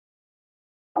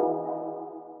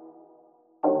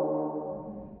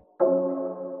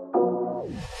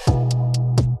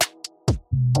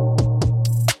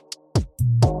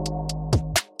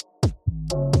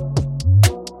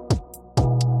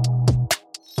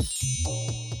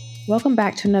Welcome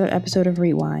back to another episode of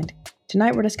Rewind.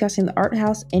 Tonight we're discussing the art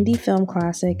house indie film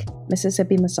classic,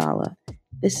 Mississippi Masala.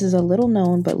 This is a little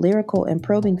known but lyrical and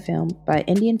probing film by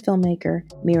Indian filmmaker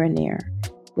Mira Nair.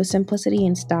 With simplicity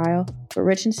and style, but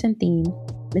richness in theme,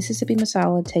 Mississippi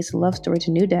Masala takes a love story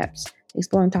to new depths,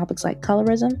 exploring topics like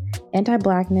colorism,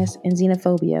 anti-blackness, and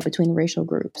xenophobia between racial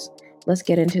groups. Let's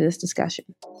get into this discussion.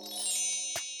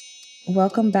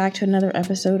 Welcome back to another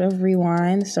episode of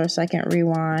Rewind. This is our second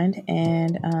Rewind,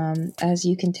 and as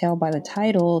you can tell by the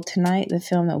title, tonight the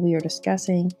film that we are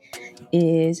discussing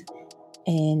is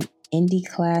an indie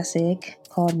classic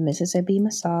called Mississippi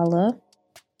Masala.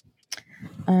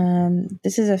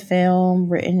 This is a film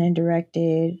written and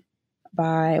directed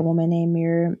by a woman named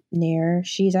Mira Nair.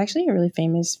 She's actually a really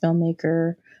famous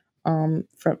filmmaker from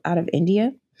out of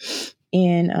India,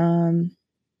 and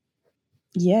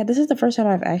yeah, this is the first time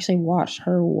I've actually watched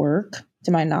her work.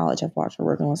 To my knowledge, I've watched her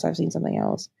work unless I've seen something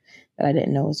else that I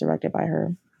didn't know was directed by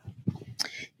her.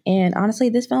 And honestly,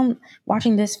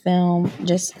 watching this film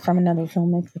just from another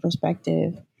filmmaker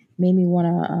perspective made me want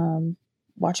to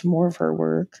watch more of her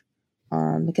work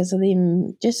because of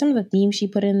just some of the themes she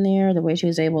put in there, the way she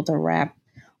was able to wrap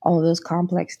all of those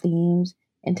complex themes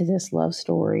into this love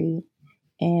story,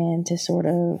 and to sort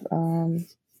of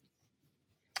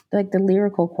like the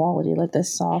lyrical quality, like the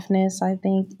softness, I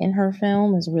think, in her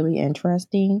film is really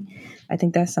interesting. I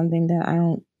think that's something that I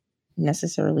don't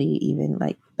necessarily even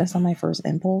like. That's not my first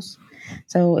impulse.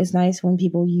 So it's nice when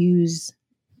people use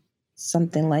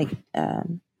something like,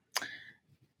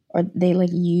 or they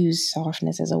like use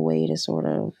softness as a way to sort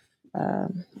of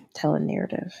tell a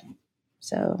narrative.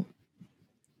 So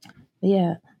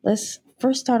yeah, let's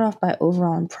first start off by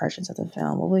overall impressions of the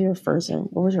film. What was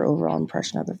your overall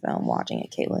impression of the film watching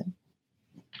it, Caitlin?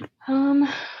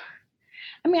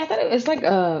 I thought it was like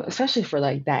especially for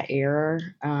like that era,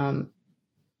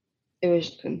 it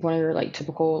was one of your like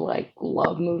typical like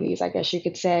love movies, I guess you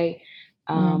could say.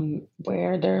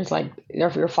 Where there's like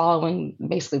you're following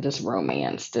basically this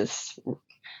romance, this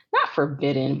not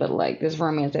forbidden, but like this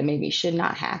romance that maybe should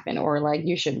not happen, or like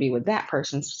you should be with that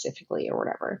person specifically or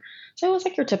whatever. So it was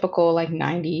like your typical like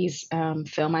 90s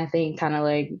film, I think, kind of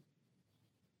like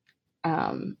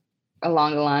um,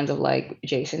 along the lines of like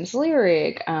Jason's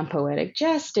Lyric, Poetic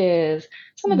Justice,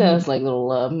 some of Mm-hmm. those like little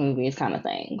love movies kind of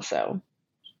thing. So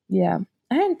Yeah,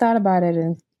 I hadn't thought about it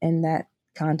in that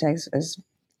context as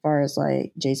far as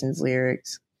like Jason's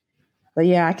lyrics. But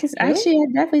yeah, I could really, actually I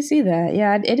definitely see that.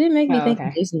 Yeah, it didn't make me oh, think of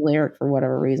okay, Jason's lyric for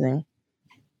whatever reason.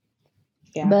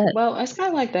 yeah. But Well, it's kind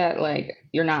of like that. Like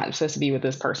you're not supposed to be with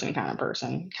this person, kind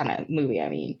of movie. I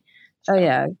mean, oh so.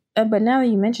 yeah, but now that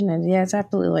you mention it, yeah, it's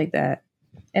absolutely like that.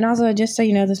 And also, just so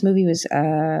you know, this movie was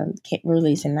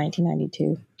released in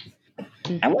 1992. I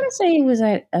Hmm. want to say it was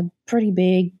at a pretty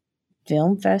big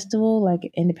film festival, like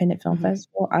independent film Hmm.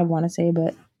 festival. I want to say,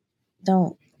 but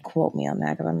don't quote me on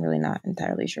that because I'm really not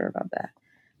entirely sure about that.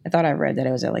 I thought I read that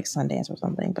it was at like Sundance or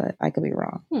something, but I could be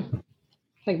wrong.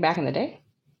 Like back in the day.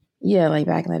 Yeah, like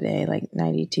back in the day, like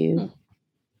 92, Hmm.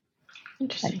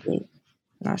 Interesting. 98.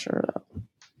 Not sure though.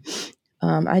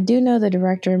 I do know the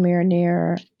director Mira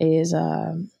Nair is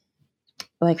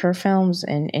like her films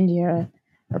in India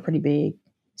are pretty big.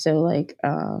 So like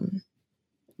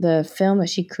the film that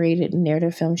she created,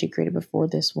 narrative film she created before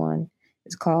this one,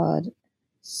 is called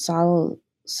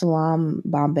Salam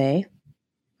Bombay,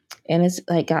 and it's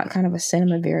like got kind of a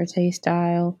cinema verite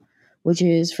style, which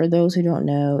is, for those who don't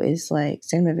know, is like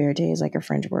cinema verite is like a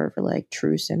French word for like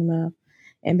true cinema,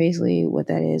 and basically what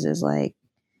that is like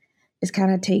it's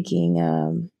kind of taking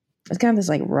it's kind of this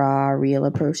like raw, real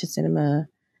approach to cinema,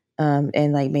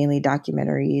 and like mainly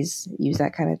documentaries use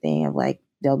that kind of thing of like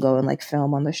they'll go and like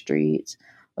film on the streets,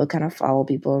 they'll kind of follow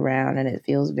people around, and it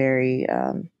feels very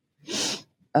um,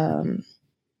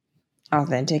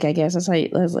 authentic. I guess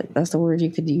that's the word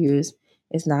you could use.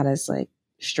 It's not as like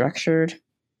structured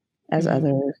as Hmm.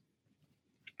 other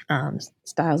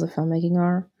styles of filmmaking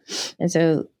are, and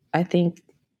so I think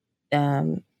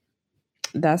um,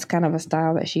 that's kind of a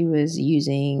style that she was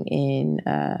using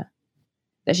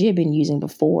that she had been using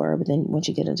before. But then once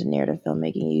you get into narrative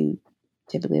filmmaking, you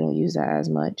typically don't use that as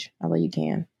much, although you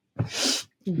can.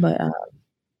 Hmm. But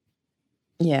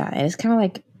yeah, and it's kind of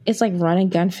like it's like run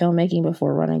and gun filmmaking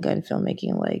before run and gun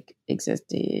filmmaking like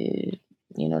existed.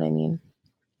 You know what I mean?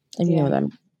 If you know Yeah. what I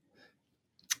mean.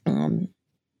 Um,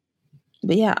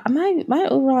 but yeah, my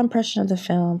overall impression of the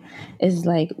film is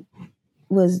like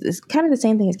was it's kind of the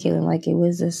same thing as Caitlin. Like it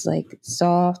was this like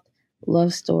soft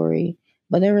love story,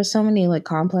 but there were so many like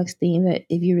complex themes that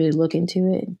if you really look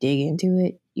into it, dig into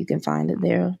it, you can find it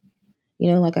there.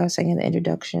 You know, like I was saying in the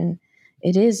introduction,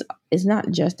 it's not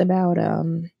just about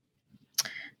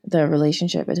the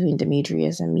relationship between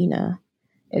Demetrius and Mina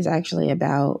is actually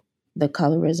about the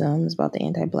colorisms, about the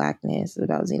anti-blackness,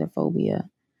 about xenophobia.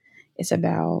 It's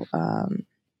about all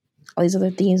these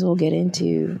other themes we'll get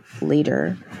into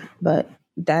later, but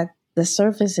that the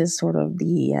surface is sort of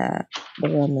the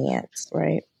romance,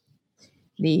 right?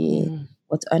 The Mm-hmm.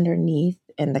 what's underneath,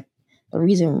 and the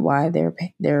reason why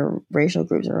their racial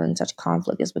groups are in such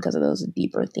conflict is because of those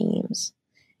deeper themes,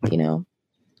 you know,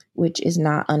 which is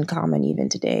not uncommon even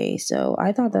today. So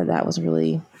I thought that that was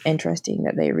really interesting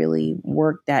that they really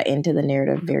worked that into the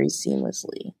narrative very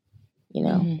seamlessly, you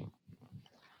know. Mm-hmm.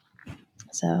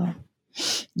 So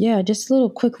yeah, just a little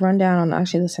quick rundown on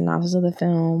actually the synopsis of the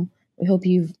film. We hope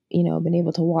you've, been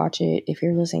able to watch it if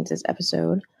you're listening to this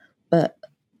episode. But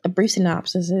a brief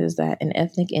synopsis is that an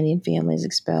ethnic Indian family is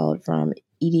expelled from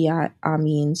Idi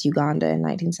Amin's Uganda in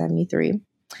 1973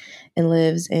 and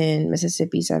lives in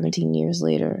Mississippi 17 years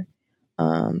later.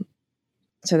 Um,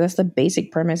 so that's the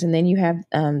basic premise. And then you have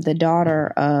the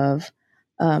daughter of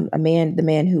the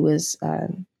man who was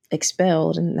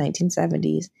expelled in the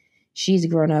 1970s. She's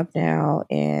grown up now,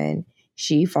 and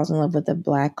she falls in love with a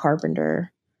black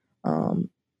carpenter, um,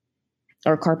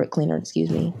 or carpet cleaner, excuse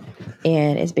me.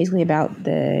 And it's basically about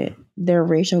their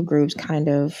racial groups kind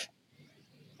of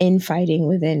infighting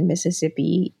within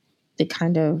Mississippi to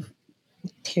kind of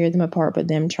tear them apart, but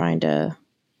them trying to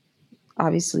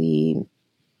obviously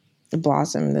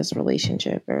blossom this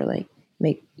relationship, or like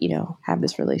make, have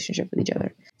this relationship with each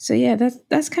other. So yeah,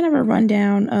 that's kind of a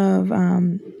rundown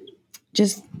of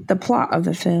just the plot of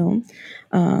the film.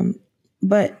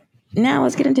 But now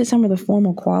let's get into some of the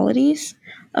formal qualities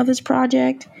of this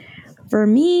project. For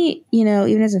me,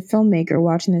 even as a filmmaker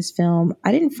watching this film,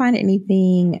 I didn't find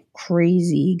anything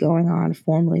crazy going on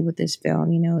formally with this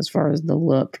film, as far as the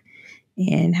look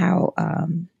and how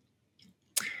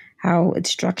it's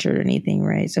structured or anything,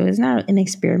 right? So it's not an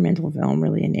experimental film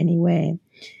really in any way.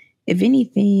 If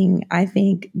anything, I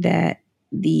think that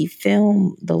the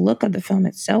look of the film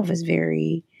itself is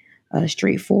very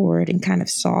straightforward and kind of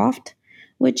soft,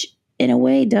 which in a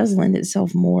way does lend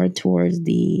itself more towards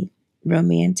the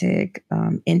romantic,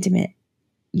 intimate,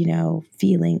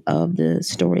 feeling of the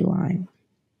storyline.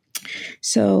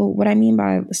 So what I mean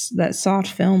by that soft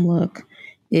film look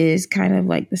is kind of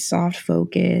like the soft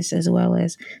focus, as well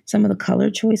as some of the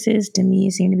color choices to me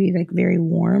seem to be like very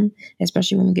warm,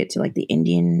 especially when we get to like the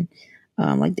Indian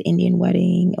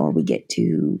wedding, or we get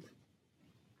to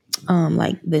I'm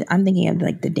thinking of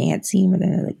like the dance scene,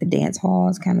 where like the dance hall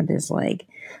is kind of this like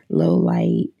low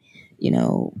light,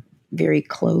 very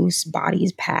close,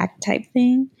 bodies packed type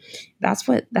thing. That's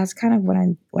kind of what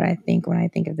I think when I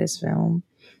think of this film.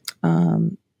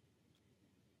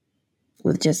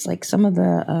 With just like some of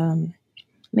the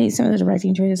maybe some of the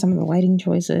directing choices, some of the lighting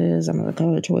choices, some of the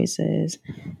color choices,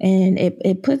 and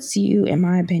it puts you, in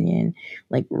my opinion,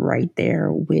 like right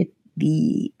there with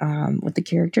the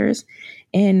characters,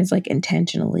 and it's like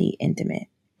intentionally intimate,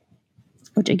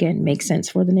 which again makes sense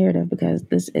for the narrative because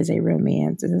this is a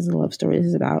romance, this is a love story, this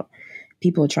is about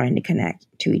people trying to connect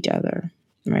to each other,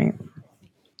 right?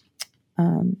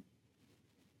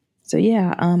 So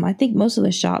yeah, I think most of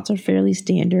the shots are fairly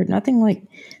standard. Nothing like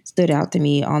stood out to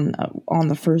me on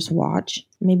the first watch.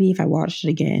 Maybe if I watched it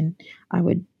again, I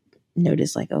would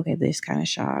notice like, okay, this kind of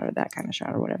shot or that kind of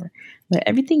shot or whatever. But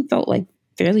everything felt like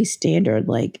fairly standard,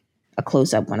 like a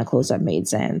close up when a close up made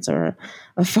sense, or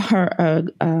a far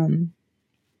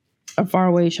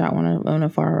away shot when a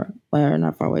far, or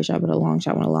not far away shot, but a long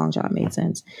shot when a long shot made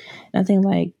sense. Nothing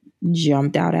like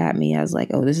jumped out at me as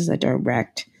like, oh, this is a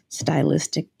direct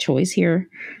stylistic choice here,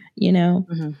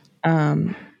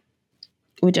 Mm-hmm.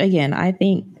 which again, I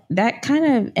think that kind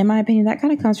of, in my opinion, that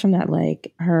kind of comes from that,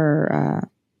 like her,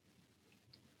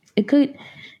 it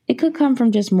could come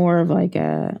from just more of like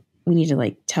we need to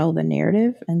like tell the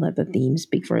narrative and let the theme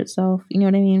speak for itself. You know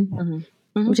what I mean? Mm-hmm.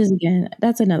 Mm-hmm. Which is, again,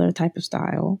 that's another type of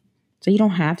style. So you don't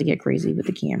have to get crazy with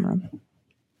the camera.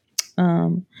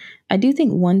 I do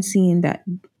think one scene that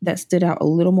stood out a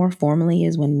little more formally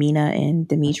is when Mina and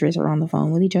Demetrius are on the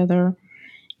phone with each other,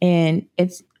 and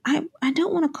it's I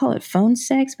don't want to call it phone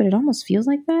sex, but it almost feels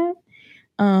like that.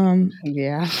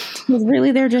 Yeah. Because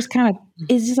really, they're just kind of,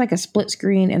 it's just like a split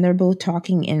screen, and they're both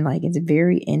talking, and like it's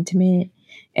very intimate,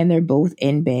 and they're both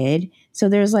in bed. So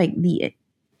there's like the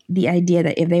idea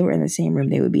that if they were in the same room,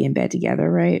 they would be in bed together,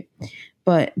 right?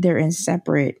 But they're in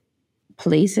separate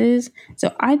places.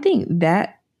 So I think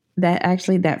that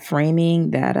actually, that framing,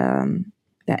 that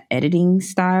editing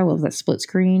style of that split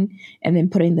screen, and then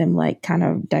putting them like kind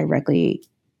of directly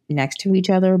next to each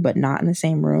other but not in the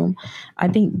same room, I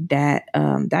think that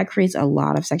that creates a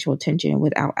lot of sexual tension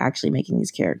without actually making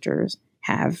these characters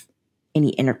have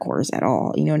any intercourse at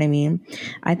all. You know what I mean?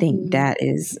 I think that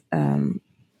is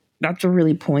that's a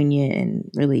really poignant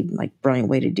and really like brilliant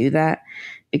way to do that,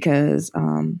 because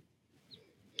I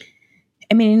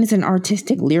mean, it's an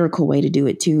artistic, lyrical way to do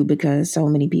it too, because so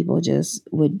many people just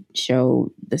would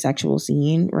show the sexual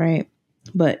scene, right?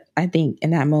 But I think in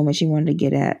that moment, she wanted to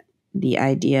get at the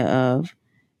idea of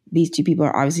these two people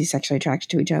are obviously sexually attracted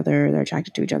to each other. They're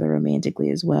attracted to each other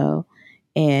romantically as well.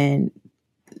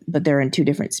 But they're in two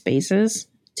different spaces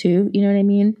too. You know what I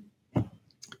mean?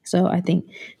 So I think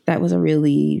that was a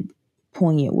really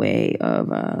poignant way of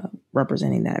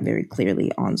representing that very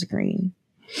clearly on screen.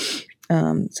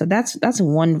 So that's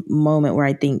one moment where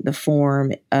I think the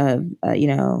form of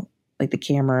like the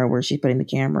camera, where she's putting the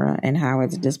camera and how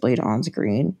it's displayed on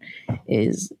screen,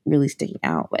 is really sticking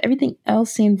out. But everything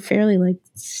else seemed fairly like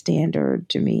standard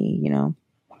to me.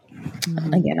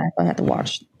 Again, I had to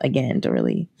watch again to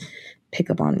really pick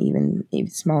up on even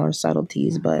smaller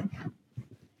subtleties. But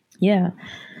yeah.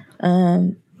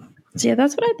 So yeah,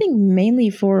 that's what I think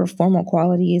mainly for formal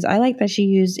qualities. I like that she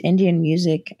used Indian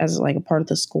music as like a part of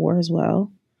the score as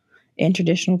well, and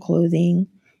traditional clothing.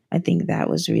 I think that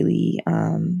was really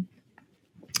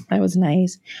that was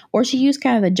nice. Or she used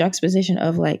kind of the juxtaposition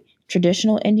of like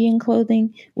traditional Indian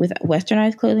clothing with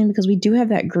westernized clothing, because we do have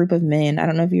that group of men. I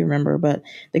don't know if you remember, but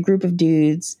the group of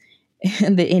dudes,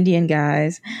 the Indian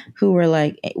guys who were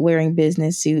like wearing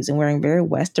business suits and wearing very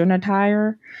Western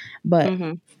attire, but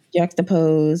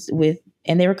juxtaposed with,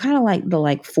 and they were kind of like the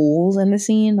like fools in the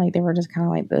scene. Like they were just kind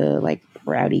of like the like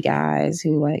rowdy guys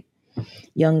who like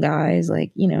young guys,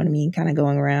 like, you know what I mean, kind of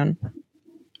going around.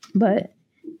 But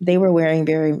they were wearing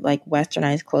very like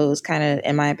westernized clothes, kind of,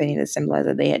 in my opinion, to symbolize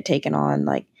that they had taken on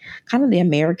like kind of the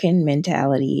American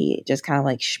mentality, just kind of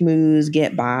like schmooze,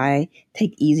 get by,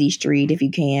 take easy street if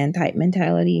you can type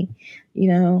mentality,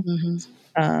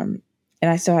 And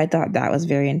I thought that was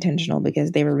very intentional,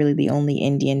 because they were really the only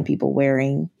Indian people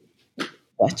wearing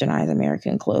westernized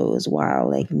American clothes, while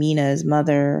like Mina's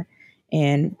mother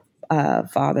and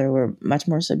father were much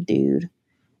more subdued.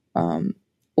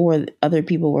 Or other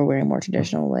people were wearing more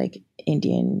traditional like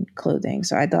Indian clothing.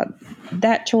 So I thought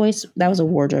that was a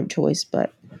wardrobe choice,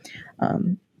 but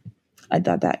I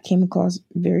thought that came across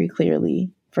very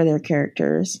clearly for their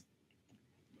characters.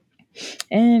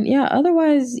 And yeah,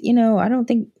 otherwise, I don't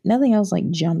think nothing else like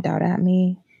jumped out at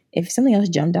me. If something else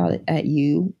jumped out at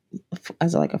you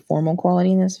as like a formal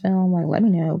quality in this film, like let me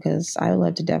know, because I would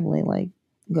love to definitely like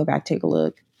go back, take a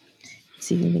look,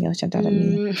 see if anything else jumped out at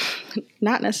me.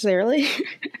 Not necessarily. Is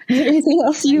there anything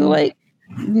else you like?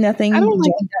 Nothing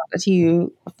jumped out to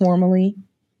you formally?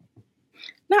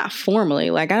 Not formally.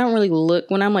 Like I don't really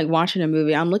look when I'm like watching a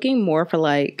movie. I'm looking more for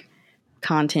like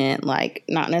content, like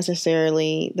not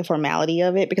necessarily the formality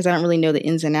of it, because I don't really know the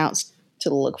ins and outs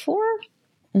to look for.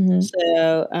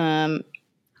 So, I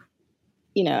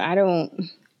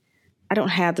don't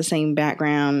have the same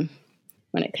background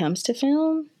when it comes to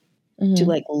film to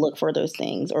like look for those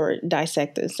things or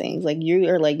dissect those things. Like you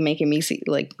are like making me see,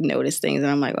 like notice things,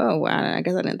 and I'm like, oh wow, I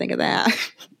guess I didn't think of that.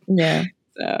 Yeah.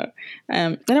 So,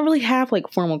 I don't really have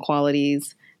like formal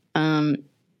qualities. As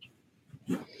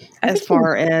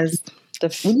far as the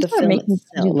film itself.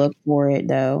 You look for it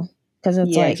though, because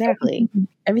it's like exactly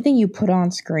everything you put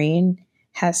on screen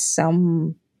has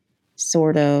some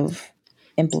sort of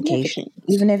implication,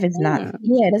 even if it's not.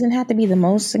 Yeah, it doesn't have to be the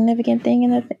most significant thing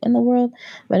in the world,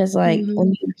 but it's like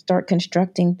when you start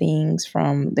constructing things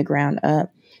from the ground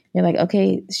up, you're like,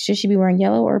 okay, should she be wearing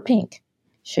yellow or pink?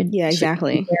 Should she be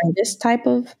wearing this type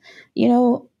of,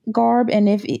 garb? And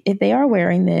if they are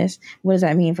wearing this, what does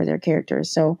that mean for their characters?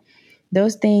 So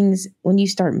those things, when you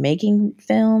start making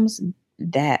films,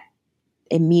 that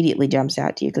immediately jumps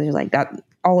out to you, because you're like, that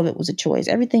all of it was a choice.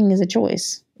 Everything is a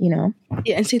choice, Yeah,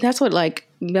 and see, that's what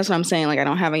I'm saying. Like, I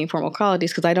don't have any formal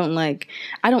qualities because I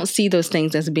don't see those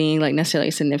things as being like necessarily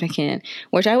significant.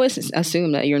 Which I would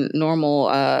assume that your normal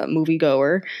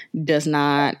moviegoer does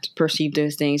not perceive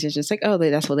those things. It's just like, oh,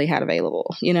 that's what they had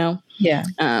available, Yeah.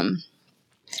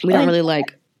 We don't really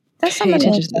like pay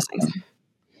attention to those things.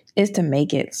 Is to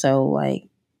make it so like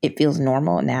it feels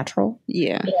normal and natural.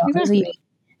 Yeah, exactly.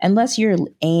 Unless you're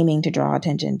aiming to draw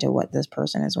attention to what this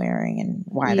person is wearing and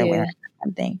why they're wearing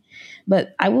something.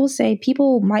 But I will say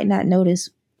people might not notice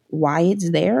why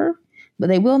it's there, but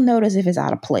they will notice if it's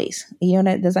out of place.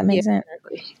 Does that make sense?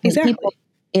 Exactly. People,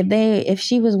 if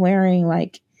she was wearing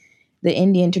like the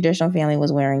Indian traditional family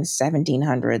was wearing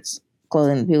 1700s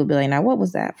clothing, people would be like, now what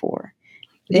was that for?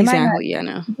 They might not,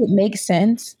 no. If it makes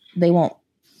sense, they won't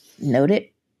note it.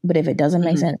 But if it doesn't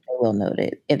make sense, they will note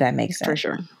it, if that makes sense. For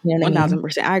sure. You know what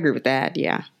 1000%. I agree with that.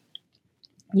 Yeah.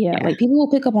 Yeah, Yeah, like people will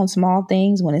pick up on small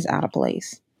things when it's out of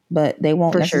place, but they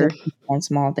won't for sure. necessarily pick up on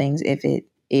small things if Like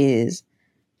it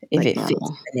fits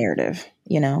normal. the narrative,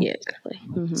 you know? Yeah, exactly.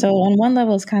 Hmm. So on one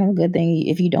level, it's kind of a good thing.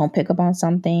 If you don't pick up on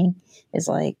something, it's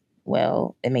like,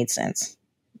 well, it made sense,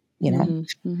 you know?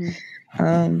 Hmm. Hmm.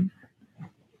 Um,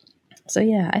 so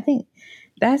yeah, I think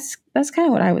that's kind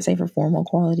of what I would say for formal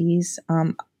qualities.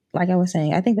 Like I was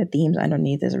saying, I think the themes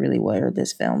underneath is really where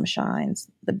this film shines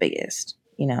the biggest,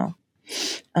 you know?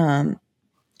 Um,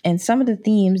 and some of the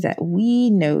themes that we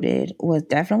noted was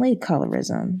definitely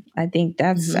colorism. I think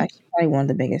that's Hmm. actually probably one of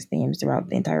the biggest themes throughout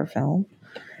the entire film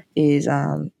is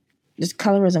just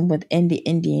colorism within the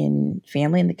Indian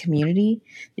family and the community.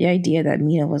 The idea that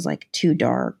Mina was like too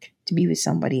dark to be with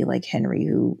somebody like Henry,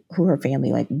 who her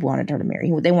family like wanted her to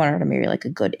marry. They wanted her to marry like a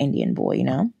good Indian boy, you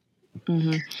know.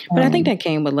 Hmm. But I think Um, that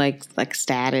came with like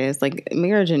status. Like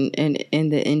marriage in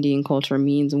the Indian culture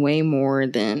means way more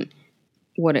than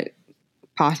what it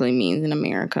possibly means in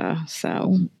America.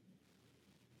 So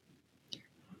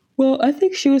well, I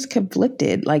think she was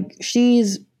conflicted. Like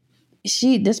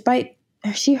despite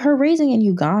her raising in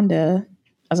Uganda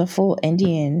as a full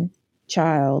Indian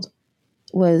child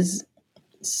was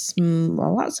a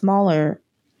lot smaller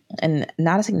and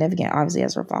not as significant, obviously,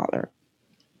 as her father.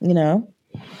 You know,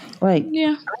 like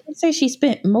yeah. I would say she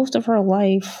spent most of her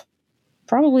life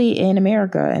probably in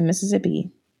America and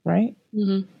Mississippi, right?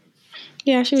 Hmm.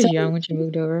 Yeah, she So was young when she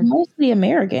moved over. mostly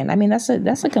American. I mean, that's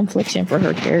a confliction for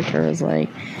her character. Is like,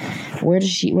 where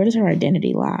does her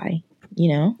identity lie?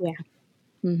 You know? Yeah.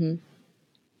 Hmm.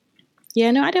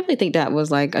 Yeah, no, I definitely think that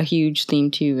was like a huge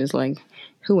theme too, is like,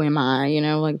 who am I? You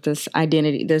know, like this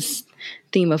identity, this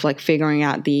theme of like figuring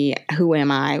out the who am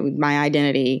I, my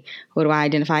identity, what do I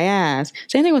identify as?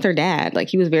 Same thing with her dad. Like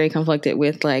he was very conflicted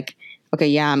with like, okay,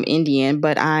 yeah, I'm Indian,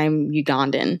 but I'm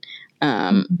Ugandan.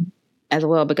 Mhm. As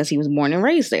well because he was born and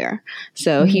raised there.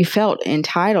 So he Mhm. felt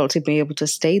entitled to be able to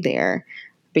stay there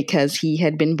because he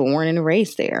had been born and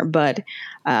raised there. But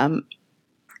um,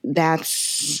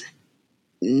 that's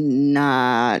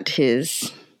not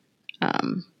his.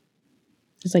 Um,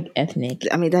 It's like ethnic.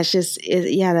 I mean, that's just,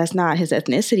 yeah, that's not his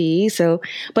ethnicity. So,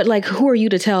 but like, who are you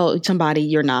to tell somebody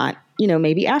you're not,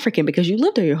 maybe African because you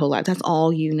lived there your whole life? That's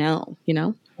all you know?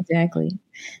 Exactly.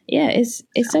 Yeah, it's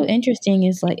So, so interesting.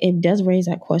 It's like it does raise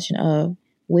that question of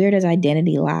where does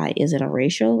identity lie? Is it a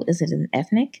racial? Is it an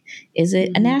ethnic? Is it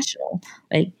a hmm. national?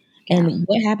 Like, Yeah. and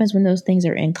what happens when those things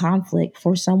are in conflict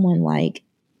for someone like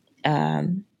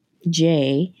um,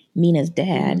 Jay, Mina's Hmm.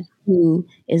 dad, who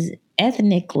is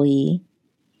ethnically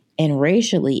and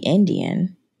racially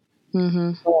Indian,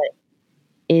 Hmm. but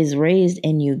is raised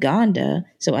in Uganda,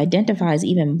 so identifies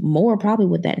even more probably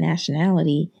with that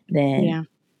nationality than Yeah.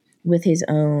 with his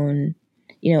own,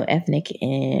 ethnic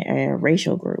and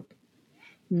racial group.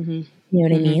 Hmm. You know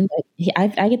what I Hmm. mean?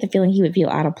 Like, I get the feeling he would feel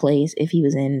out of place if he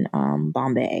was in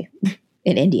Bombay,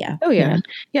 in India. Oh You yeah, know?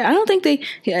 yeah. I don't think they.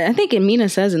 Yeah, I think Amina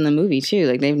says in the movie too,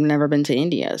 like they've never been to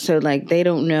India, so like they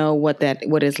don't know what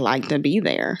it's like to be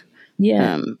there.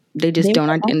 Yeah, They just they don't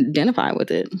were, identify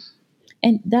with it.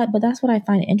 but that's what I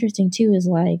find interesting too. Is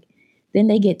like then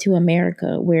they get to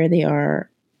America where they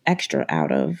are extra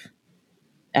out of.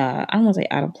 I don't want to say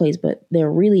out of place, but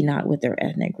they're really not with their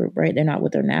ethnic group, right? They're not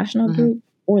with their national Hmm. group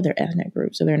or their ethnic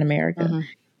group, so they're in America. Hmm.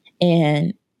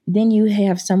 And then you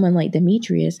have someone like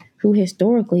Demetrius, who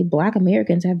historically Black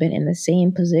Americans have been in the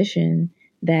same position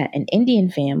that an Indian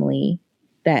family,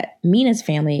 that Mina's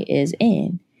family is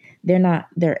in. They're not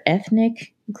their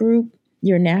ethnic group,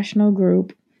 your national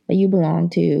group that you belong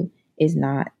to is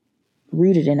not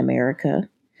rooted in America,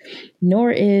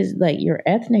 nor is like your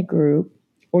ethnic group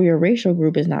or your racial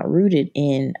group is not rooted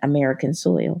in American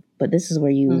soil. But this is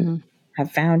where you Hmm.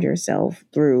 have found yourself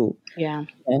through Yeah.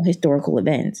 historical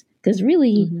events. Because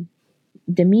really, Hmm.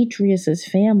 Demetrius's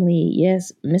family,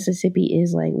 yes, Mississippi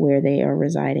is like where they are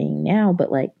residing now,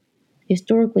 but like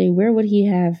historically, where would he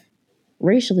have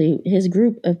racially? His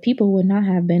group of people would not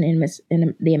have been in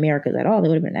the Americas at all. They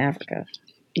would have been in Africa.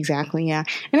 Exactly. Yeah,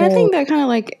 and I So think that kind of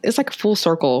like it's like a full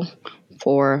circle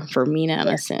for Mina in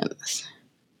yeah, a sense.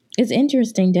 it's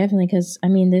interesting, definitely, because I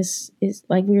mean, this is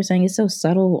like we were saying, it's so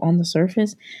subtle on the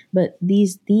surface, but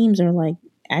these themes are like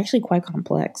actually quite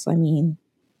complex. I mean,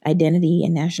 identity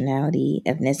and nationality,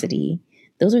 ethnicity,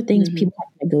 those are things Hmm. people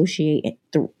have to negotiate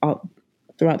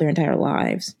throughout their entire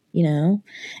lives,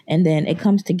 And then it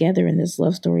comes together in this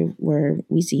love story where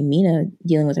we see Mina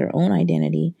dealing with her own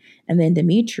identity, and then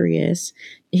Demetrius,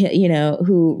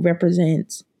 who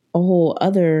represents a whole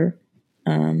other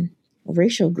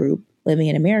racial group living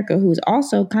in America, who's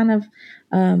also kind of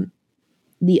um,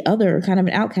 the other kind of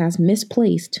an outcast,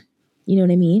 misplaced. You know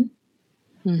what I mean?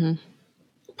 Hmm.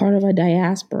 part of a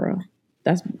diaspora.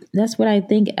 That's that's what I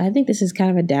think. I think this is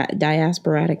kind of a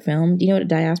diasporatic film. Do you know what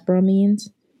diaspora means?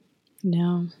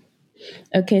 No.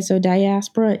 Okay, so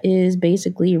diaspora is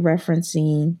basically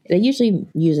referencing, they usually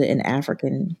use it in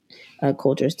African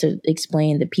cultures to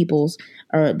explain the peoples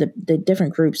or the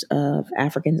different groups of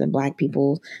Africans and Black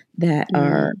people that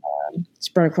are Mm.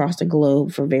 spread across the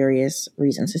globe for various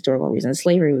reasons, historical reasons.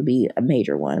 Slavery would be a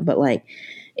major one, but like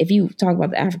if you talk about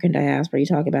the African diaspora, you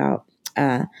talk about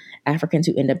Africans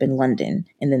who end up in London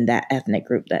and then that ethnic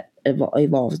group that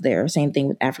evolves there. Same thing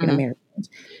with African Mhm. Americans.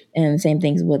 And same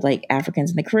things with like Africans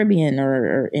in the Caribbean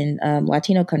or in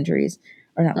Latino countries,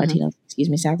 or not Mhm. Latino, excuse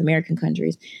me, South American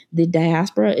countries. The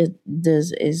diaspora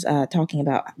is talking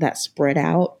about that spread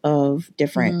out of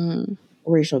different Mm.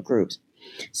 racial groups.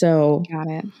 So Got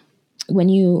it.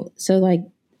 like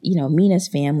Mina's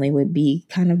family would be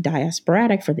kind of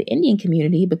diasporatic for the Indian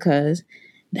community because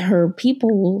her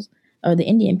peoples or the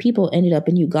Indian people ended up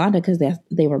in Uganda because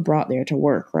they were brought there to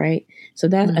work, right? So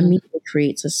that Mhm. immediately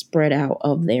creates a spread out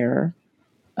of their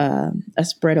a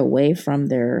spread away from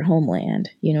their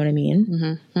homeland. You know what I mean?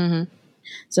 Mhm. Mhm.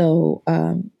 So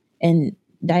and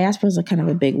diaspora is a kind of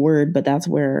a big word, but that's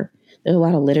where there's a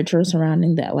lot of literature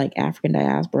surrounding that, like African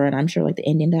diaspora, and I'm sure like the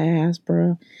Indian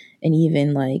diaspora, and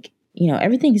even like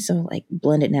everything is so like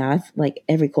blended now. Like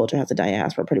every culture has a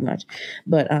diaspora pretty much,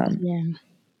 but Yeah.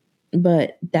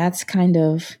 that's kind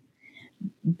of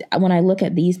when I look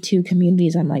at these two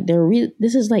communities, I'm like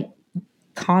this is like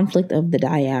conflict of the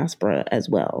diaspora as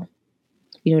well.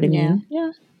 You know what I Yeah. mean?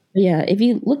 Yeah. Yeah, if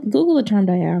you Google the term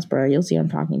diaspora, you'll see what I'm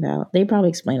talking about. They probably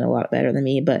explain it a lot better than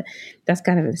me, but that's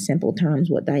kind of in simple terms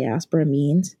what diaspora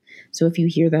means. So if you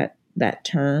hear that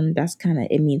term, that's kind of,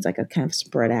 it means like a kind of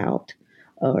spread out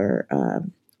or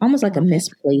almost like a Got it.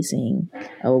 misplacing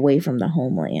away from the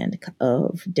homeland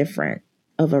of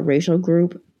a racial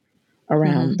group Mhm.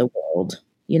 around the world.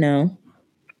 You know,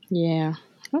 Yeah.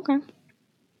 Okay.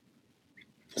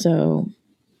 so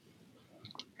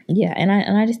yeah, and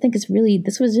I just think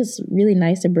this was just really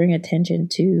nice to bring attention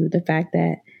to the fact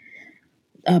that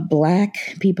Black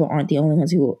people aren't the only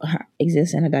ones who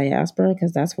exist in a diaspora,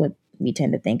 because that's what we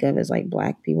tend to think of as like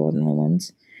Black people are the only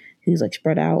ones who's like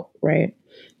spread out, right?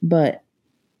 But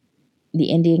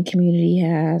the Indian community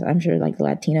has, I'm sure, like the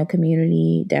Latino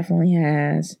community definitely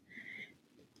has.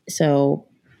 So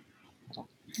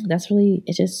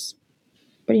it's just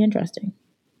pretty interesting.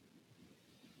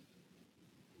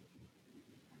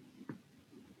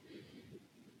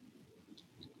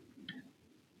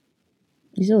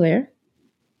 You still there?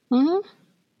 Mhm.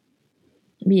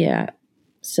 Yeah.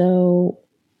 So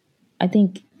I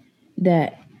think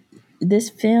that this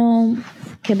film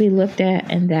can be looked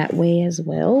at in that way as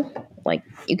well. Like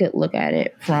you could look at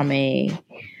it from a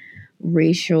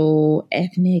racial,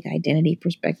 ethnic identity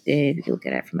perspective. You could look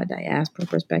at it from a diaspora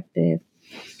perspective,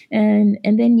 and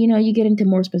then you get into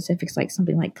more specifics like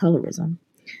something like colorism.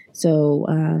 So,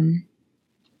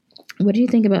 what do you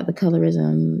think about the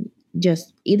colorism,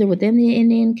 just either within the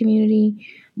Indian community,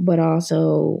 but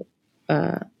also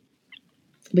uh,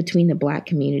 between the Black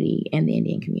community and the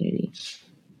Indian community?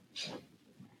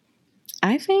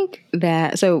 I think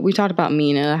that, so we talked about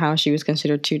Mina, how she was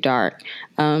considered too dark,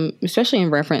 especially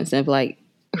in reference of like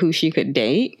who she could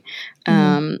date. Mm-hmm.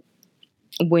 Um,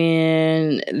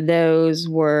 when those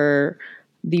were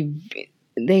the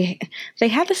they they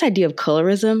had this idea of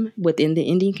colorism within the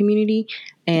Indian community,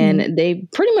 Mm-hmm. and they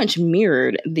pretty much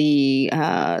mirrored the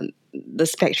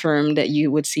spectrum that you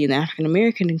would see in the African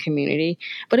American community.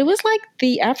 But it was like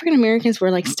the African Americans were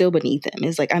like still beneath them.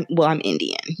 It's like I'm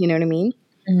Indian, you know what I mean?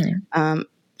 Mm-hmm.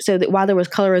 So that while there was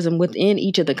colorism within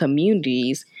each of the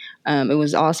communities, it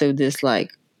was also this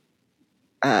like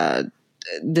uh,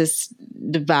 this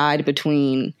divide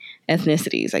between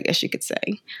ethnicities, I guess you could say.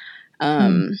 Mm-hmm.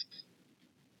 Um,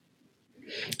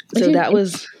 Which so is that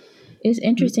was it's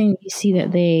interesting. You see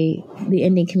that the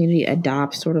Indian community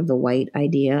adopts sort of the white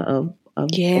idea of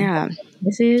yeah, what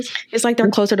this is. it's like they're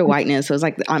Which, closer to whiteness, so it's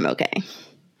like I'm okay,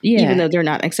 even yeah, though they're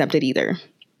not accepted either.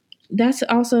 that's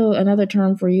also another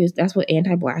term for you. That's what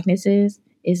anti-blackness is.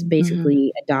 Is Mm-hmm.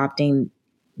 basically adopting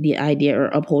the idea or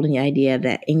upholding the idea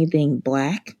that anything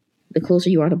black, the closer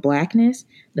you are to blackness,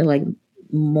 the like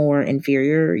more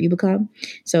inferior you become.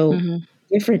 So Mm-hmm.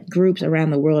 different groups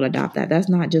around the world adopt that. That's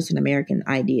not just an American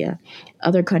idea.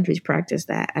 Other countries practice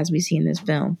that, as we see in this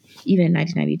film. Even in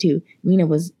 1992, Mina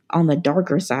was on the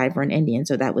darker side for an Indian,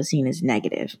 so that was seen as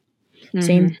negative.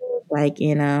 Same Mm-hmm. thing like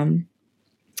in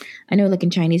I know like in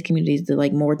Chinese communities, the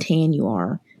like more tan you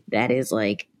are, that is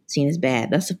like seen as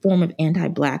bad. That's a form of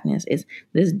anti-blackness. Is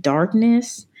this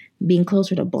darkness being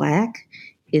closer to black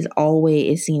is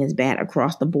always seen as bad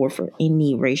across the board for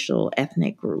any racial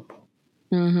ethnic group.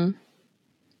 Mm-hmm.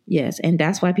 Yes, and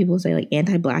that's why people say like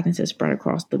anti-blackness is spread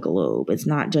across the globe. It's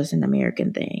not just an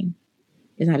American thing.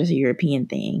 It's not just a European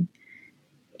thing.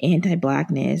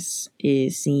 Anti-blackness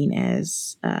is seen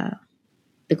as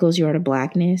the closer you are to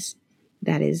blackness,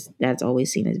 that's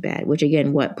always seen as bad. Which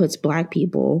again, what puts black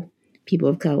people, people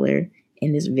of color,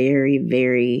 in this very,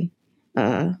 very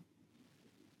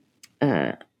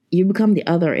you become the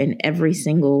other in every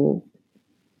single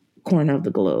corner of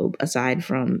the globe aside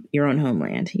from your own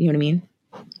homeland. You know what I mean?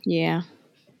 Yeah.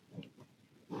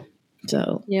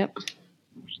 So Yep.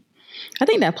 I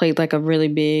think that played like a really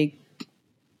big.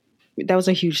 That was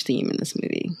a huge theme in this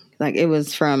movie. Like it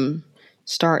was from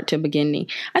start to beginning.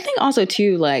 I think also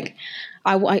too, like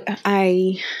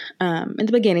I in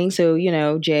the beginning. So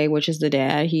Jay, which is the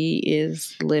dad, he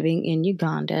is living in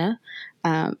Uganda,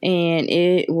 and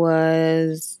it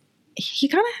was he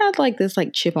kind of had like this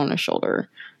like chip on his shoulder,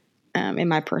 in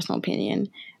my personal opinion,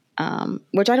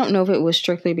 which I don't know if it was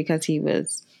strictly because he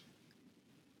was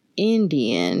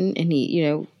Indian and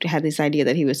he, had this idea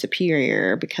that he was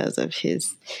superior because of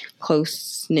his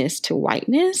closeness to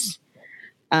whiteness.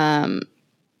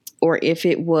 Or if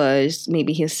it was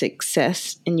maybe his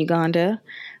success in Uganda.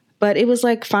 But it was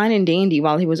like fine and dandy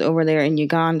while he was over there in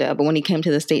Uganda. But when he came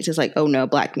to the States, it's like, oh no,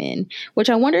 black men. Which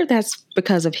I wonder if that's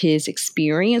because of his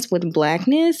experience with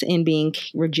blackness and being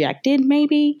rejected,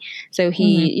 maybe. So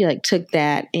he like took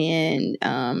that and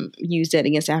used it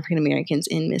against African Americans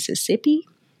in Mississippi.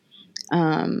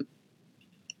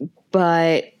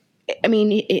 But I mean,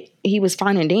 he was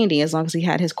fine and dandy as long as he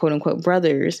had his quote unquote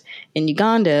brothers in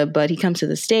Uganda. But he comes to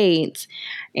the States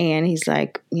and he's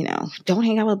like, don't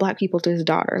hang out with black people to his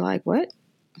daughter. Like, what?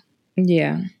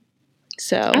 Yeah.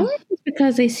 So I wonder if it's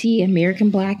because they see American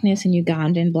blackness and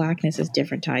Ugandan blackness as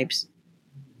different types.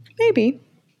 Maybe.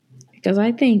 Because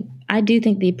I do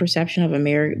think the perception of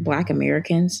black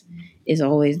Americans is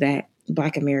always that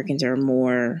black Americans are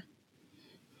more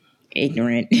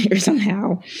ignorant or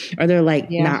somehow, or they're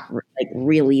like not like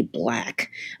really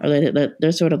black, or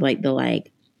they're sort of like I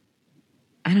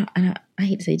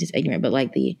hate to say just ignorant, but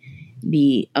like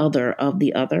the other of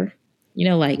the other,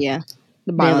 like the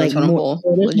bottom of the totem pole,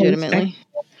 legitimately.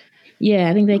 Yeah,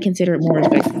 I think they consider it more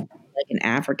respectful like an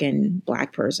African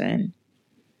black person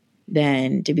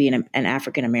than to be an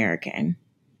African American,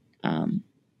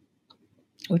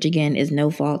 which again is no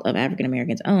fault of African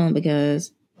Americans' own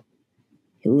because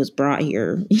who was brought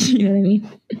here, you know what I mean?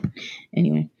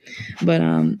 Anyway, but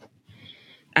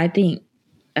I think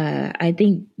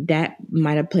that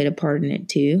might have played a part in it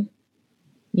too.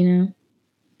 Yeah,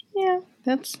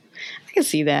 I can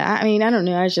see that. I mean, I don't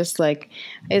know. I just like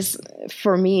it's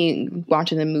for me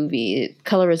watching the movie.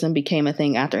 Colorism became a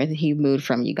thing after he moved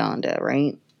from Uganda,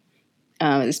 right?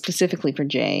 Specifically for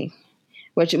Jay,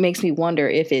 which it makes me wonder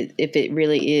if it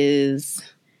really is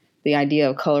the idea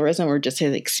of colorism or just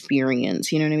his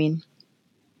experience. You know what I mean?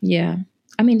 Yeah.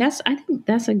 I mean, I think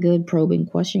that's a good probing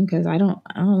question because I don't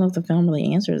know if the film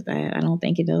really answers that. I don't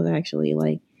think it does actually.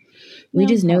 Like, we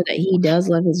just know that he does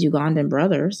love his Ugandan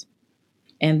brothers,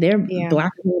 and they're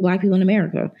black people in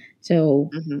America.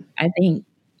 So I think,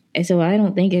 so I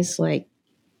don't think it's like,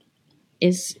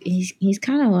 he's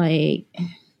kind of like,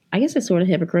 I guess it's sort of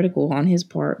hypocritical on his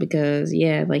part because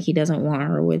like he doesn't want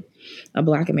her with a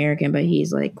black American, but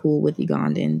he's like cool with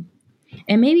Ugandan,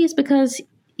 and maybe it's because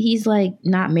he's like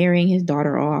not marrying his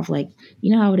daughter off. Like,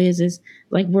 you know how it is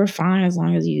like we're fine as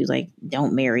long as you like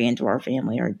don't marry into our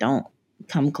family or don't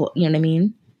come close. You know what I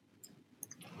mean?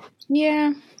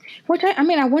 Yeah. Which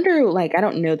I wonder. Like, I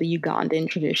don't know the Ugandan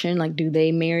tradition. Like, do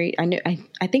they marry? I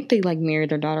think they like marry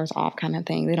their daughters off, kind of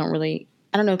thing. They don't really.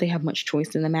 I don't know if they have much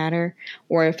choice in the matter,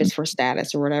 or if it's for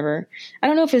status or whatever. I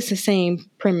don't know if it's the same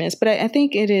premise, but I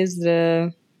think it is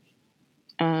the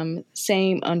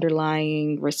same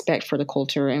underlying respect for the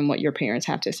culture and what your parents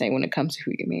have to say when it comes to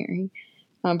who you marry.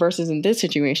 Versus in this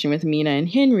situation with Mina and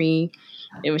Henry,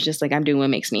 it was just like, I'm doing what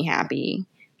makes me happy.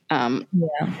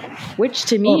 Which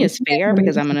to me is fair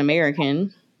because I'm an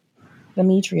American.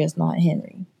 Demetrius, not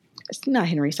Henry. It's not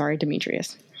Henry, sorry,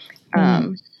 Demetrius.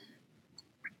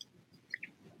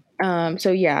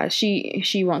 So yeah,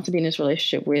 she wants to be in this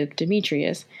relationship with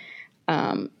Demetrius.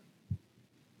 But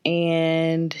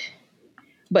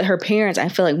her parents, I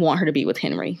feel like, want her to be with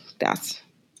Henry. That's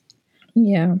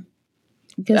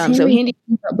because so Henry's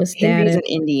an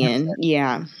Indian,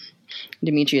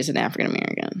 Demetrius is an African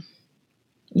American.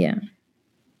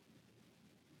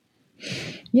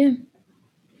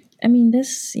 I mean,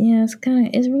 it's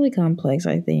really complex,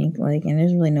 I think. Like, and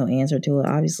there's really no answer to it.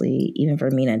 Obviously, even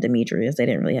for Mina and Demetrius, they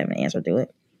didn't really have an answer to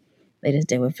it. They just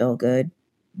did what felt good.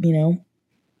 you know,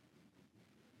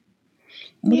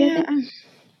 which I Yeah, think.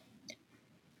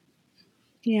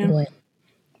 yeah. What?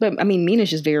 But I mean, Mina's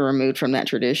just very removed from that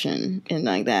tradition and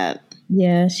like that.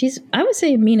 Yeah, I would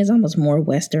say Mina's almost more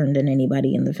Western than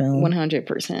anybody in the film.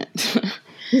 100%.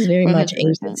 She's very much 100%.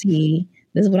 agency.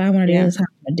 This is what I want to do. Yeah. This is how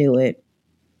I'm going to do it.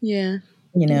 Yeah.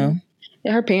 You Yeah. know?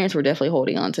 Yeah, her parents were definitely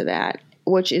holding on to that,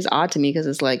 which is odd to me because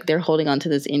it's like they're holding on to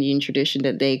this Indian tradition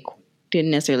that they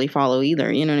didn't necessarily follow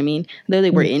either. You know what I mean? Though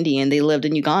they were Mm-hmm. Indian, they lived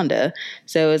in Uganda.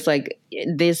 So it's like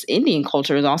this Indian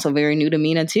culture is also very new to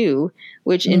Mina too,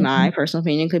 which in Mm-hmm. my personal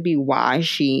opinion could be why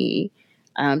she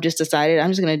just decided I'm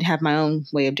just going to have my own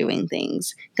way of doing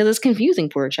things because it's confusing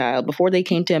for a child. Before they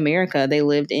came to America, they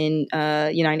lived in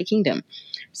United Kingdom.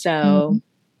 Mm-hmm. So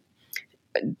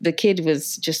the kid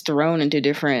was just thrown into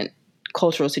different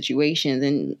cultural situations,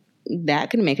 and that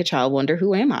can make a child wonder,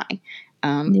 who am I?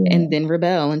 Yeah, And then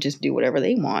rebel and just do whatever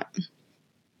they want.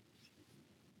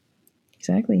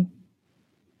 exactly.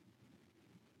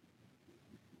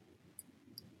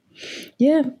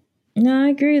 Yeah. No, I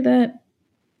agree with that.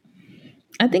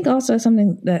 I think also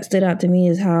something that stood out to me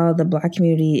is how the black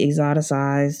community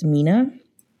exoticized Mina.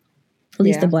 At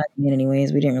least the Yeah. black men,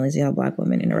 anyways. We didn't really see how black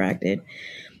women interacted.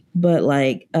 But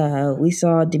like we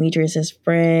saw Demetrius's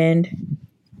friend.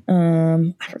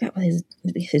 I forgot what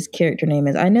his character name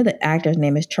is. I know the actor's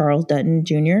name is Charles Dutton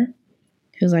Jr.,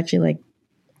 who's actually like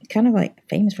kind of like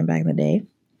famous from back in the day.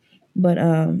 But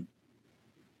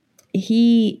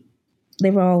he they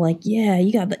were all like, "Yeah,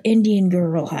 you got the Indian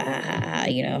girl," ha, ha, ha,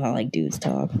 you know how like dudes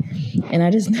talk, and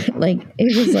I just like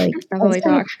it was like That's I how was they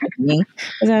kind of talk. funny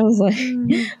because I was like,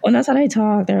 when that's how they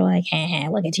talk, they're like, ha, ha,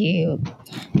 "Look at you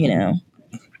know,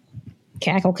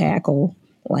 cackle, cackle,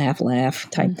 laugh, laugh,"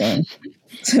 type thing.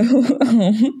 So,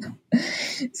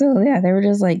 so yeah, they were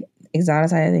just like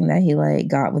exoticizing that he like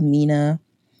got with Mina,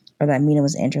 or that Mina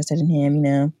was interested in him, you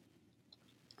know,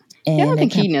 Yeah, I don't and it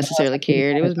think kind he of necessarily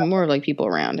cared. It was more like people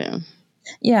around him.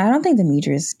 yeah, I don't think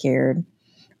Demetrius cared.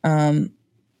 Um,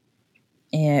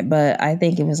 but I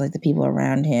think it was like the people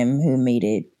around him who made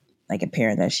it like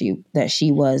apparent that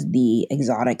she was the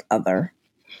exotic other,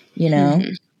 you know, Hmm.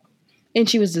 And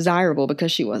she was desirable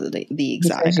because she was the because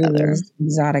exotic she other. was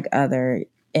exotic other,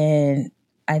 and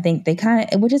I think they kind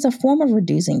of, which is a form of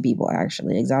reducing people.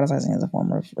 Actually, exoticizing is a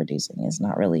form of reducing. It's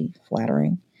not really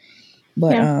flattering,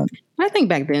 but Yeah. I think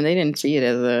back then they didn't see it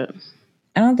as a.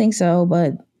 I don't think so.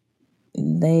 But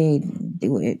they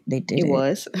do it. They did It it.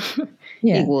 was. It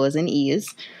Yeah, was and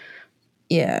is.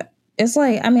 yeah. It's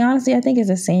like, I mean, honestly, I think it's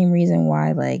the same reason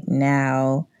why like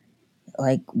now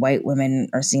like white women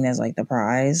are seen as like the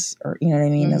prize, or you know what I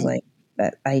mean, as Hmm. like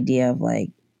that idea of like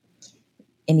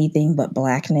anything but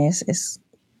blackness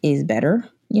is better,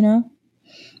 you know.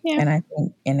 Yeah. And I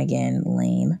think, and again,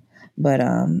 lame, but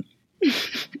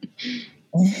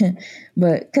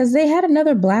but because they had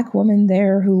another black woman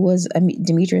there who was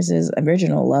Demetrius's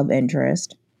original love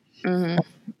interest, Hmm.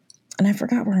 and I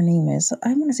forgot what her name is.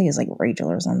 I want to say it's like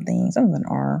Rachel or something with an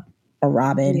R, or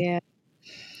Robin. Yeah. I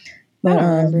But don't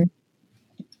remember.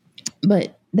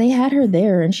 but they had her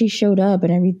there and she showed up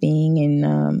and everything,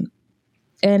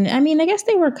 and I mean, I guess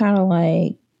they were kind of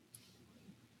like,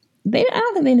 I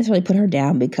don't think they necessarily put her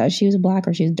down because she was black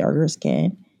or she was darker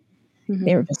skinned. Hmm.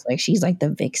 They were just like, she's like the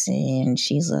vixen.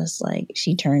 She's just like,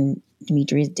 she turned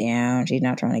Demetrius down. She's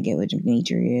not trying to get with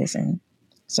Demetrius, and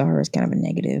saw her as kind of a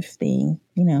negative thing,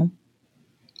 you know.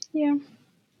 Yeah.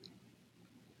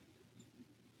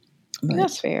 But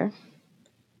That's fair.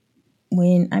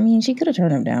 when, I mean, she could have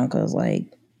turned him down because like,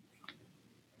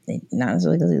 not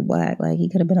necessarily because he's black. Like he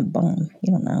could have been a bum.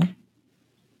 You don't know.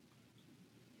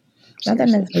 Not that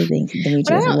I Seriously. necessarily think But I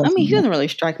Demetrius don't. I mean, he wasn't, doesn't really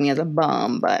strike me as a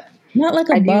bum, but not like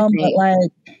a I do bum, but think.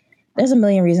 like there's a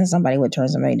million reasons somebody would turn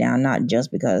somebody down, not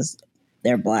just because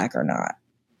they're black or not.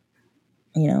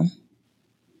 You know,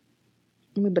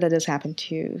 I mean, but that does happen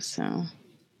too. So.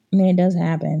 I mean, it does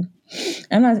happen.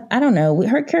 I'm not. I don't know.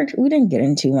 Her character. We didn't get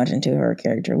in too much into her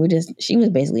character. She was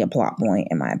basically a plot point,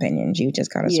 in my opinion. She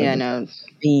just kind of served Yeah, the no, for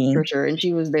being sure. And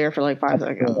she was there for like a 5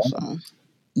 seconds. girl. So.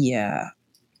 Yeah.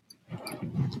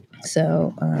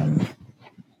 So,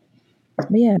 but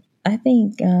yeah, I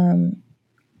think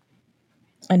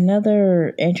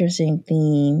another interesting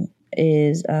theme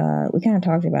is we kind of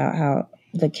talked about how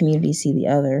the community see the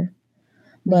other.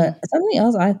 Hmm. But something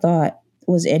else I thought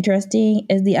was interesting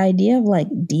is the idea of like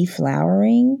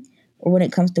deflowering, or when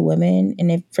it comes to women.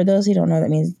 And if for those who don't know, that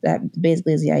means that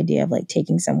basically is the idea of like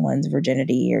taking someone's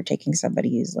virginity, or taking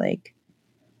somebody's like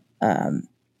um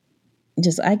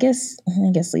just I guess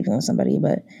sleeping with somebody,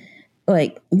 but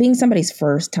like being somebody's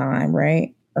first time,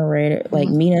 right? Or right, like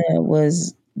Hmm. Mina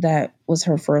was that was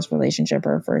her first relationship,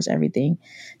 her first everything.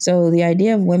 So the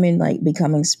idea of women like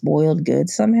becoming spoiled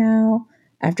goods somehow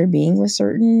after being with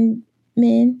certain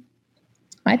men,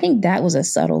 I think that was a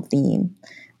subtle theme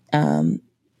um,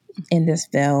 in this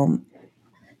film,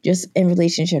 just in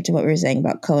relationship to what we were saying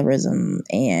about colorism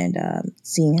and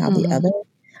seeing how the Hmm. other.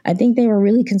 I think they were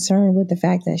really concerned with the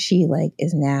fact that she like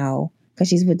is now, because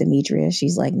she's with Demetrius,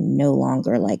 she's like no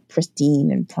longer like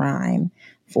pristine and prime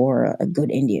for a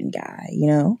good Indian guy, you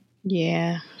know?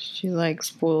 Yeah, she like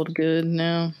spoiled good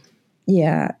now.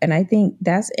 Yeah, and I think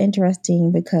that's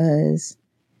interesting because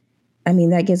I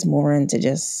mean that gets more into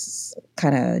just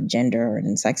kind of gender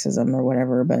and sexism or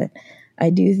whatever, but I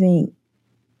do think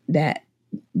that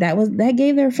that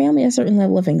gave their family a certain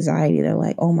level of anxiety. They're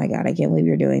like, "Oh my god, I can't believe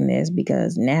you're doing this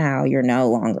because now you're no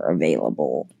longer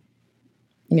available."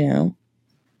 You know?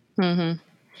 Hmm.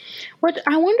 What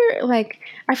I wonder, like,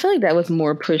 I feel like that was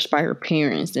more pushed by her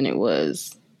parents than it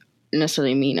was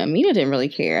necessarily Mina. Mina didn't really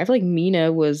care. I feel like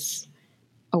Mina was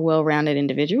a well-rounded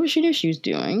individual. She knew she was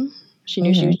doing. She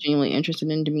knew she Hmm. was genuinely interested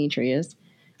in Demetrius.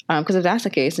 Because if that's the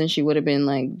case, then she would have been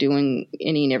like doing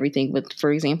any and everything with,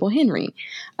 for example, Henry.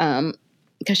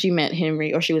 Because she met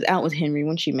Henry, or she was out with Henry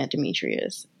when she met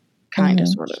Demetrius, kind of,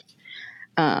 Hmm. sort of.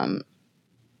 Um,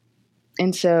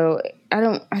 and so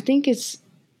I think it's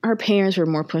her parents were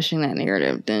more pushing that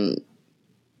narrative than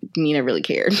Mina really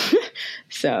cared.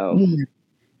 So,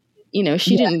 Yeah.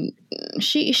 she Yeah. didn't.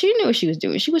 She knew what she was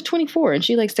doing. She was 24, and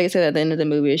she like states it at the end of the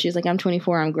movie. She's like, "I'm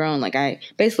 24. I'm grown. Like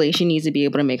basically she needs to be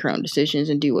able to make her own decisions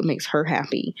and do what makes her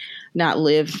happy, not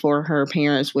live for her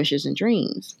parents' wishes and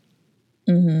dreams."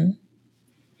 Hmm.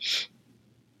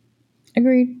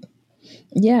 Agreed.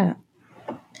 Yeah.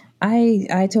 I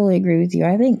totally agree with you.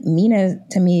 I think Mina,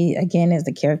 to me, again, is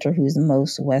the character who's the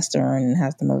most Western and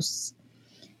has the most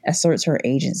asserts her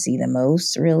agency the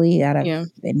most, really, out of Yeah.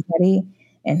 anybody.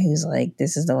 And who's like,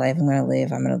 "This is the life I'm going to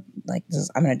live. I'm going to like this.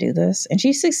 I'm going to do this," and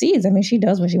she succeeds. I mean, she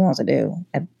does what she wants to do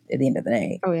at the end of the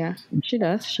day. Oh yeah, she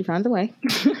does. She finds a way.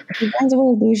 She finds a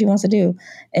way to do what she wants to do,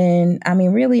 and I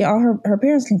mean, really, all her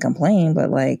parents can complain,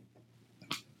 but like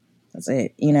that's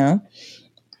it, you know.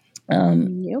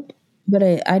 Um, Yep.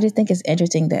 But I just think it's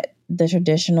interesting that the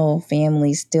traditional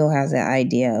family still has that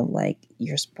idea of like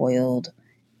you're spoiled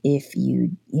if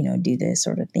you do this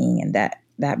sort of thing, and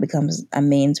that becomes a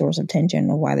main source of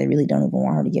tension of why they really don't even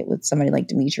want her to get with somebody like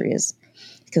Demetrius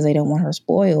because they don't want her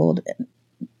spoiled,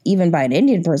 even by an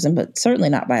Indian person, but certainly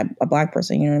not by a black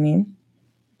person. You know what I mean?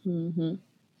 Hmm.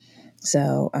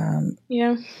 So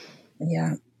Yeah,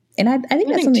 yeah, and I think I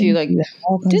that's think too. something Like, that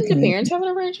all kinds of didn't the communities. parents have an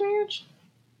arranged marriage?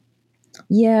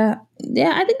 Yeah,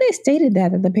 I think they stated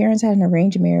that the parents had an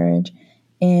arranged marriage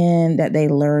and that they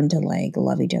learned to like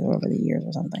love each other over the years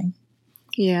or something.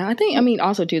 Yeah, I think. I mean,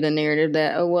 also to the narrative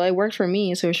that, oh well, it worked for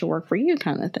me, so it should work for you,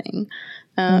 kind of thing.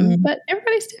 Hmm. But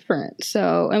everybody's different,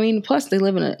 so I mean, plus they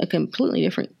live in a completely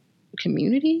different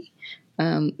community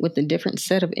with a different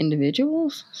set of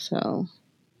individuals. So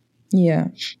Yeah,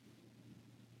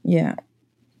 yeah.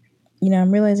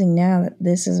 I'm realizing now that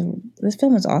this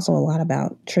film is also a lot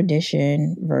about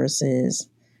tradition versus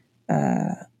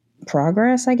uh,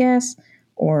 progress, I guess,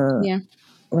 or yeah,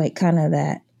 like kind of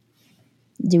that.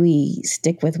 Do we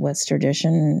stick with what's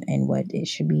tradition and what it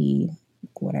should be,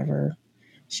 whatever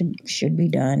should be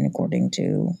done according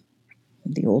to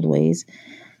the old ways,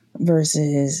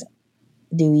 versus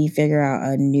do we figure out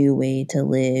a new way to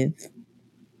live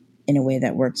in a way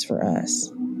that works for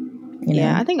us? You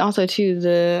yeah. know? I think also too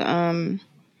the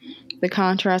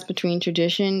contrast between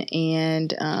tradition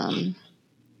and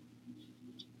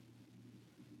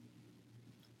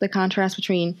the contrast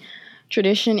between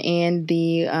tradition and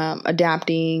the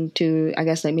adapting to, I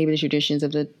guess, like maybe the traditions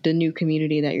of the new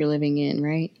community that you're living in,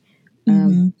 right?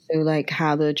 Mm-hmm. So like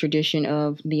how the tradition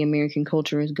of the American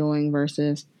culture is going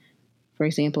versus, for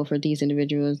example, for these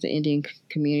individuals, the Indian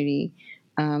community,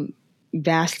 um,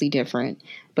 vastly different.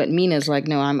 But Mina's like,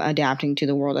 no, I'm adapting to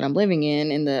the world that I'm living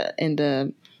in and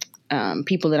the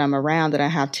people that I'm around that I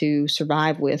have to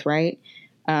survive with, right?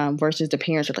 Versus the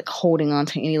parents are like holding on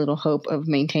to any little hope of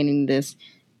maintaining this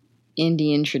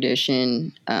Indian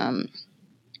tradition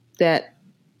that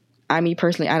I mean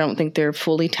personally, I don't think they're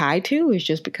fully tied to. It's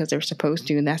just because they're supposed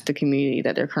to, and that's the community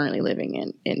that they're currently living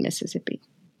in Mississippi.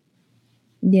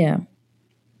 Yeah,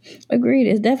 agreed.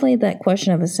 It's definitely that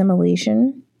question of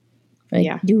assimilation. Like,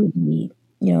 Yeah, do we,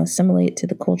 assimilate to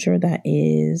the culture that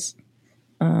is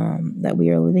that we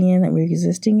are living in, that we're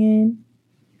existing in,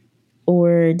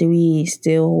 or do we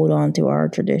still hold on to our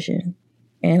tradition?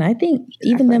 And I think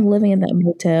even exactly. them living in that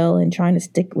motel and trying to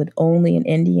stick with only an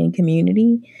Indian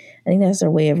community, I think that's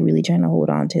their way of really trying to hold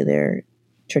on to their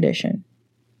tradition.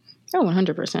 Oh,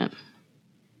 100%.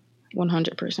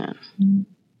 100%.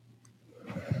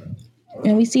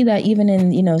 And we see that even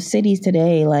in, cities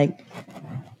today, like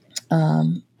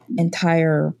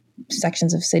entire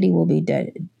sections of city will be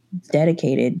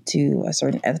dedicated to a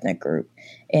certain ethnic group.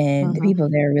 And the people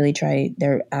there really try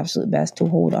their absolute best to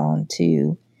hold on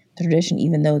to the tradition,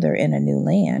 even though they're in a new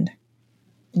land,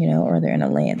 or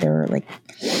they're like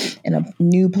in a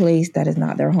new place that is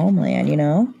not their homeland,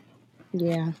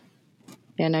 Yeah.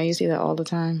 Yeah, no, you see that all the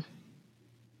time.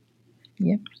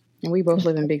 Yep. And we both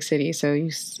live in big cities, so you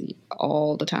see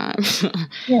all the time.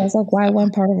 Yeah, it's like why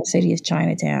one part of the city is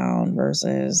Chinatown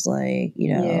versus like,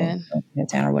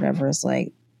 Chinatown or whatever. It's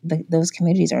like those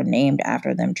communities are named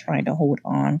after them trying to hold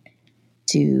on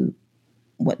to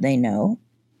what they know,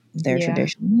 their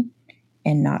tradition,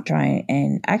 and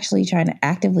actually trying to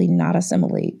actively not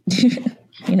assimilate.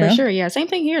 For sure, yeah. Same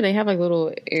thing here. They have like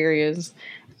little areas,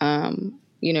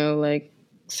 like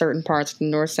certain parts,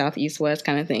 north, south, east, west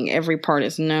kind of thing. Every part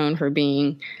is known for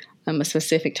being a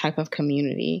specific type of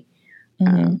community.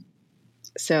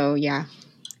 So yeah.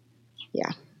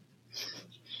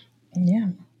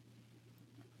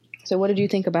 So what did you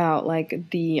think about like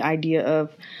the idea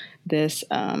of this?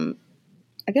 I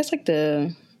guess like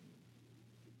the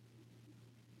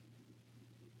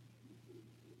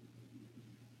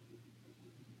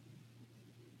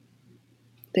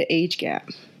age gap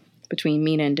between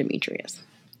Mina and Demetrius.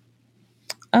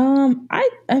 I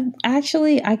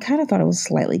kind of thought it was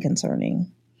slightly concerning.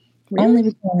 Really? Only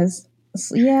because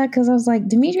I was like,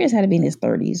 Demetrius had to be in his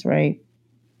 30s, right?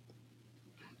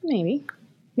 Maybe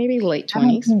late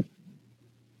 20s.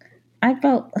 I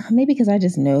felt maybe because I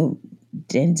just know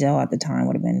Denzel at the time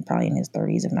would have been probably in his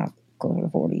 30s, if not closer to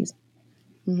 40s.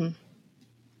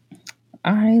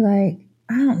 I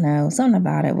don't know, something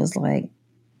about it was like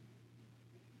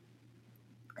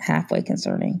halfway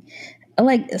concerning.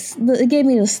 Like it gave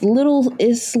me this little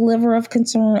sliver of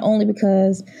concern only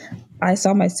because I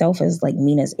saw myself as like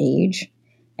Mina's age,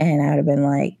 and I would have been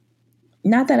like,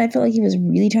 not that I feel like he was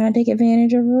really trying to take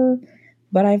advantage of her,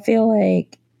 but I feel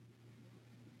like,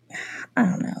 I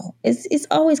don't know. It's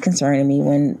always concerning me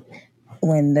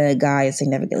when the guy is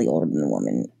significantly older than the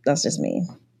woman. That's just me.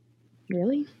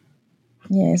 Really?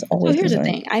 Yeah, it's always. So here's the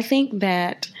thing. I think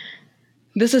that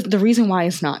this is the reason why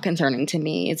it's not concerning to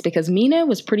me. It's because Mina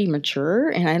was pretty mature,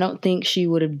 and I don't think she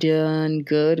would have done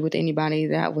good with anybody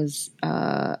that was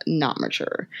not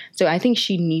mature. So I think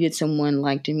she needed someone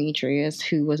like Demetrius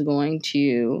who was going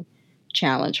to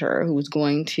challenge her, who was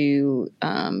going to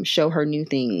show her new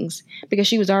things, because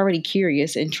she was already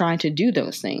curious and trying to do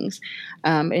those things.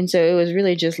 And so it was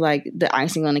really just like the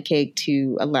icing on the cake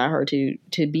to allow her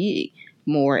to be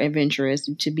more adventurous,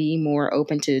 to be more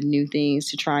open to new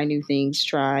things, to try new things,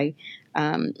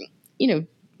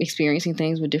 experiencing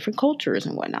things with different cultures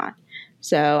and whatnot.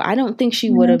 So I don't think she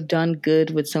would have done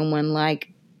good with someone like,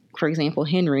 for example,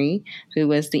 Henry, who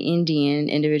was the Indian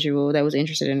individual that was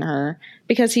interested in her,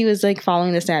 because he was like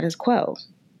following the status quo.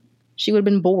 She would have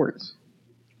been bored.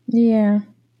 Yeah.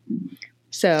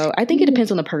 So I think it depends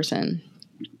on the person.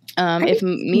 If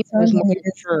me was more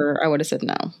mature, I would have said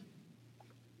no.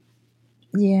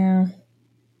 Yeah.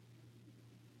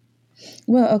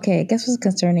 Well, okay. I guess what's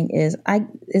concerning is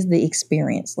the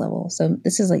experience level. So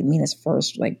this is like Mina's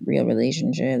first like real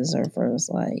relationship. This is her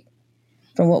first like,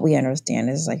 from what we understand,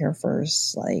 this is like her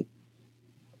first like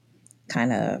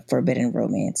kind of forbidden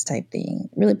romance type thing.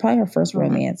 Really, probably her first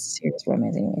serious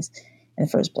romance, anyways, in the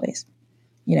first place.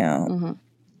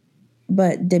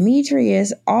 But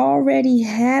Demetrius already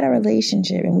had a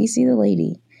relationship, and we see the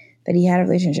lady that he had a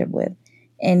relationship with,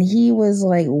 and he was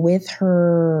like with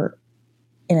her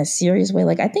in a serious way.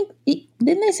 Like, I think,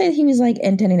 didn't they say he was like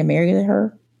intending to marry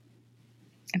her?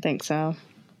 I think so.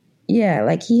 Yeah,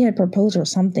 like he had proposed or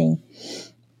something.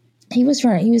 He was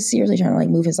seriously trying to like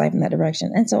move his life in that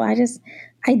direction. And so I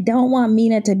don't want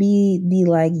Mina to be the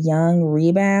like young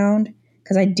rebound,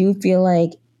 because I do feel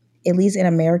like, at least in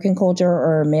American culture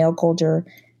or male culture,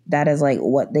 that is like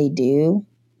what they do,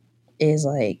 is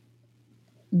like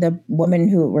the woman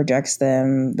who rejects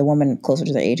them, the woman closer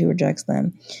to their age who rejects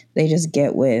them, they just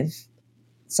get with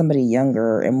somebody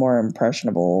younger and more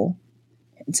impressionable,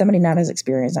 somebody not as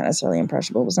experienced, not necessarily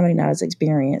impressionable, but somebody not as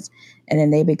experienced, and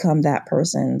then they become that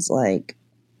person's like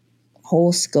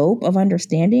whole scope of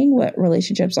understanding what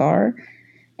relationships are.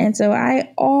 And so I'm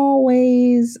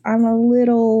a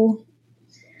little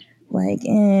like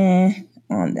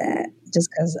on that, just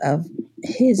because of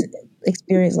his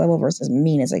experience level versus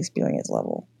Mina's experience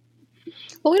level.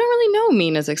 Well, we don't really know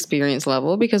Mina's experience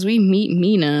level because we meet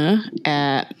Mina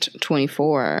at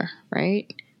 24,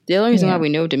 right? The only reason why we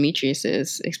know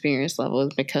Demetrius's experience level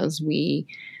is because we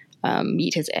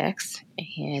meet his ex,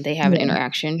 and they have an Yeah.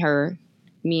 interaction. Her,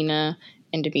 Mina,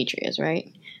 and Demetrius,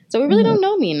 right? So we really Mhm. don't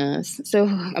know Mina's. So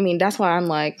I mean, that's why I'm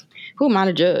like, who am I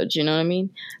to judge? You know what I mean?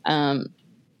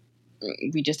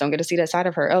 We just don't get to see that side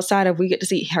of her. Outside of we get to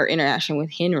see her interaction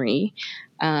with Henry,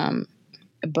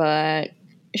 but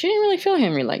she didn't really feel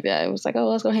Henry like that. It was like, oh,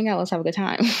 let's go hang out, let's have a good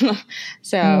time. Mm.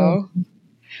 So,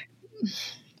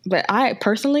 but I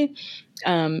personally,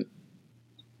 um,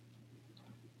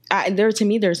 to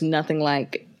me, there's nothing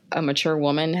like a mature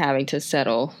woman having to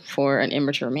settle for an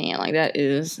immature man. Like that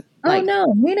is Oh like,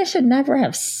 no, Mina should never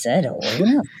have settled.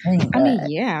 We're not saying I mean,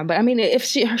 that. yeah, but I mean, if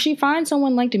she finds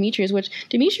someone like Demetrius, which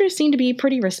Demetrius seemed to be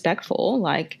pretty respectful,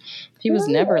 like he was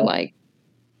never No, like,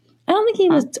 I don't think he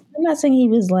huh? was. I'm not saying he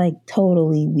was like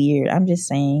totally weird. I'm just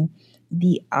saying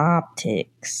the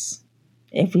optics.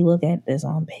 If we look at this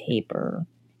on paper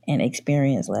and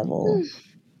experience level,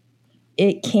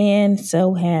 it can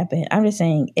so happen. I'm just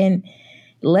saying in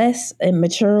less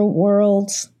immature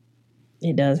worlds,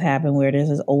 it does happen where there's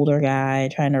this older guy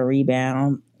trying to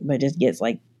rebound, but just gets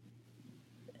like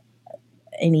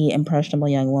any impressionable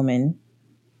young woman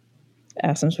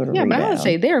have some sort of Yeah, but I would rebound.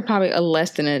 say they were probably a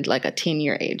less than a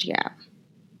 10-year age gap.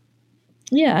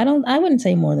 Yeah, I wouldn't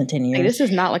say more than 10 Like years. this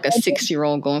is not like a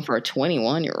 6-year-old going for a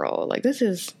 21-year-old. Like this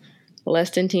is less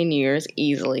than 10 years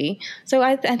easily. So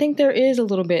I think there is a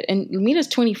little bit, and Mina's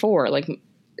 24. Like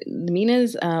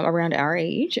Mina's around our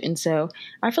age, and so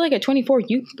I feel like at 24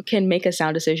 you can make a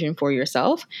sound decision for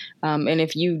yourself. And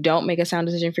if you don't make a sound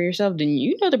decision for yourself, then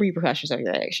you know the repercussions of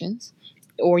your actions,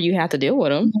 or you have to deal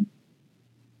with them.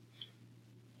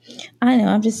 I know,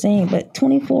 I'm just saying, but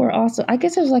 24 also, I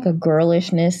guess there's like a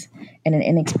girlishness and an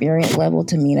inexperience level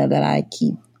to Mina that I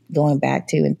keep going back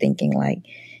to and thinking like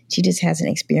she just hasn't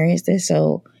experienced this.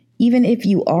 So even if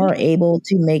you are able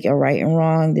to make a right and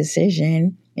wrong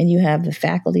decision and you have the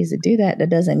faculties to do that, that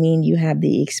doesn't mean you have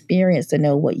the experience to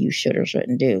know what you should or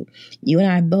shouldn't do. You and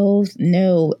I both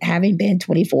know, having been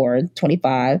 24,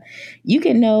 25, you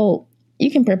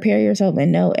can prepare yourself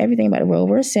and know everything about the world.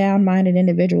 We're sound-minded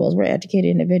individuals. We're educated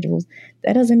individuals.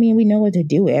 That doesn't mean we know what to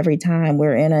do every time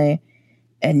we're in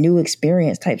a new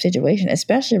experience type situation,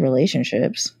 especially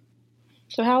relationships.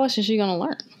 So how else is she gonna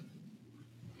learn?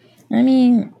 I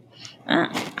mean, I'm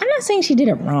not saying she did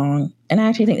it wrong, and I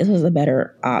actually think this was a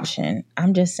better option.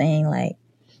 I'm just saying, like,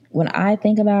 when I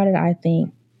think about it, I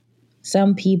think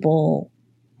some people,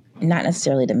 not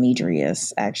necessarily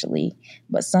Demetrius, actually,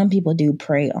 but some people do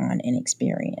prey on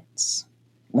inexperience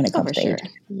when it Oh, comes for to sure. age.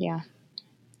 Yeah.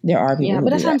 There are people Yeah, who but do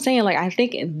that's what that. I'm saying. Like, I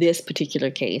think in this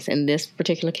particular case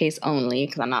only,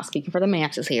 because I'm not speaking for the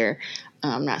masses here,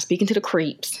 I'm not speaking to the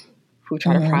creeps who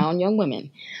try to pry Mm-hmm. on young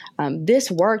women. This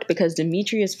worked because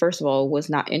Demetrius, first of all, was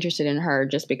not interested in her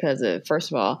just because of,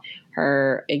 first of all,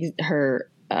 her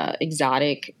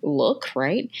exotic look,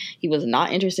 right? He was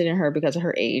not interested in her because of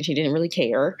her age. He didn't really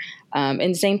care. And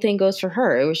the same thing goes for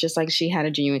her. It was just like she had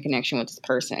a genuine connection with this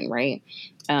person, right?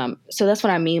 So that's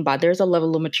what I mean by there's a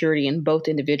level of maturity in both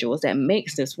individuals that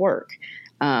makes this work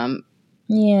Yeah.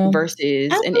 I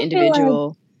versus an also feel like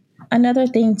individual. another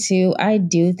thing too, I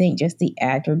do think just the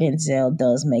actor Denzel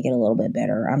does make it a little bit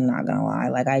better. I'm not gonna lie.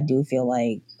 Like I do feel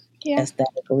like Yeah,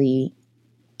 aesthetically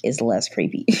is less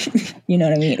creepy. You know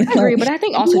what I mean? I agree. Like But I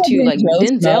think if also you have too, been like Joe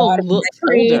Snow, Denzel I'd have been looks like,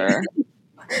 great. older.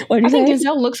 What'd I you think say?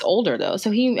 Denzel looks older though. So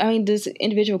this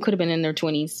individual could have been in their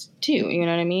 20s too. You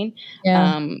know what I mean?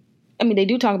 Yeah. I mean, they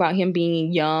do talk about him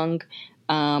being young,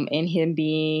 and him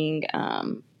being,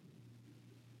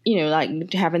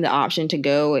 like having the option to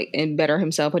go and better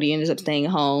himself, but he ends up staying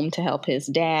home to help his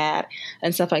dad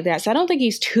and stuff like that. So I don't think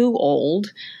he's too old.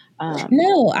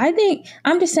 No, I think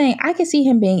I'm just saying I could see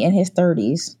him being in his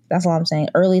 30s. That's all I'm saying.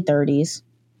 Early 30s.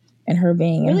 And her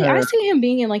being in Really, I her, see him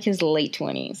being in like his late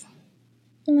 20s.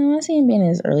 no, I see him being in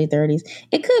his early 30s.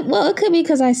 It could be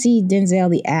because I see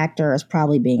Denzel, the actor, as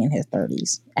probably being in his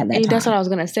 30s at that And that's time. what I was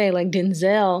gonna say. Like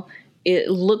Denzel, it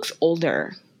looks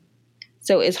older,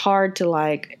 so it's hard to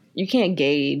like you can't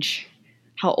gauge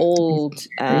how old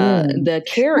Really? the I got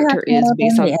character caught is up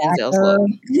based on off the Denzel's look.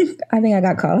 actor. I think I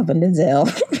got caught up in Denzel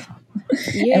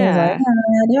and was like,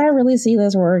 Yeah, do I really see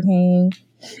this working?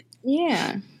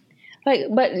 yeah. Like,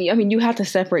 but I mean, you have to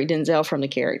separate Denzel from the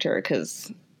character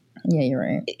because Yeah, you're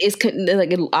right. it's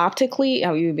like optically,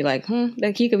 you would be like,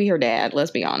 like he could be her dad.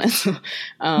 Let's be honest. Yeah,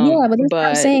 but that's what I'm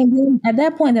But saying. Then at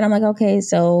that point, then I'm like, okay,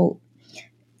 so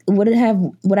would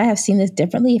I have seen this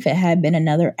differently if it had been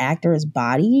another actor's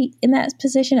body in that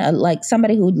position? Like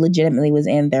somebody who legitimately was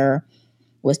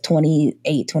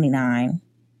 28, 29,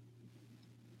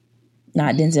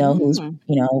 not Denzel, who's,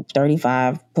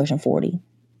 35, pushing 40.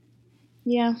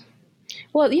 yeah.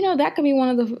 Well, that could be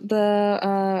one of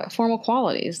the formal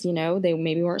qualities. They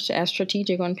maybe weren't as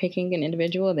strategic on picking an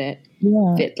individual that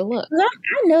Yeah. fit the look. 'Cause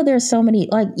I know there's so many,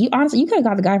 like, you honestly, you could have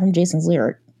got the guy from Jason's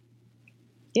Lyric.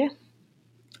 Yeah.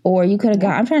 Or you could have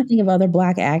got, I'm trying to think of other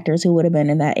black actors who would have been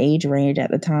in that age range at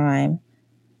the time,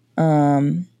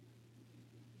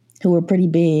 who were pretty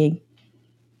big.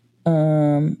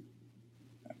 Who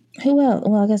else?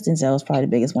 Well, I guess Denzel was probably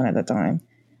the biggest one at the time.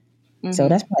 Mm-hmm. So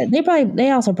that's probably, they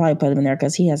also probably put him in there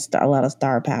because he has a lot of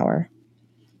star power.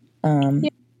 Yeah.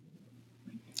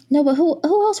 No, but who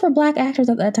else were black actors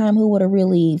at that time who would have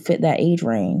really fit that age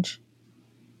range?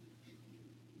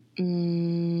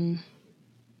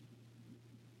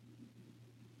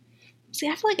 See,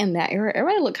 I feel like in that era,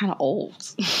 everybody looked kind of old.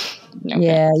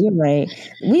 You're right.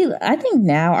 I think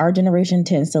now our generation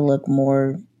tends to look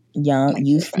more young, like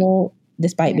youthful,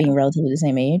 despite being relatively the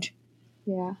same age.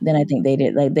 Yeah. Than I think they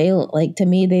did. Like to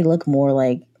me, they look more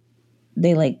like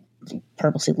they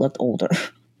purposely looked older.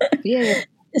 Yeah.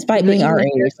 Despite being our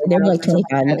age, they were like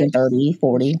 25, looking 30,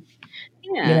 40.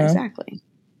 Yeah, exactly.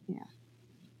 Yeah.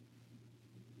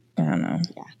 I don't know.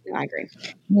 Yeah, I agree.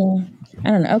 Yeah,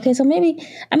 I don't know. Okay, so maybe,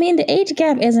 the age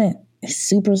gap isn't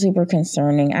super, super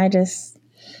concerning. I guess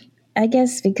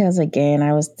because, again,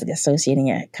 I was associating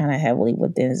it kind of heavily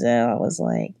with Denzel. I was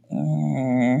like,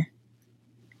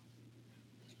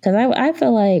 because I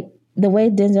feel like the way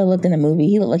Denzel looked in the movie,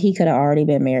 he looked like he could have already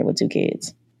been married with 2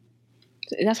 kids.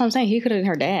 That's what I'm saying. He could have been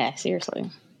her dad,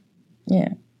 seriously.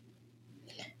 Yeah.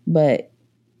 But.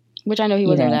 Which I know he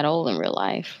wasn't that old in real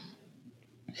life.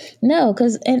 No,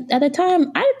 because at the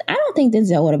time, I don't think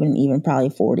Denzel would have been even probably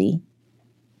 40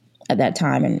 at that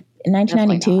time. In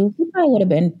 1992, he probably would have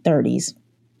been 30s.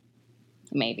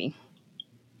 Maybe.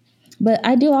 But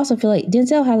I do also feel like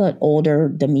Denzel has an older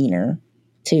demeanor,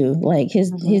 too. Like,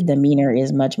 his demeanor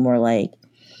is much more, like,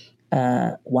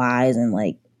 wise and,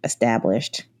 like,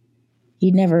 established. He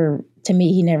never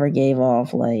gave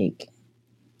off, like,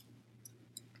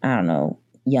 I don't know,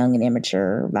 young and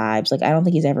immature vibes. Like, I don't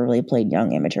think he's ever really played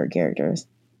young, immature characters.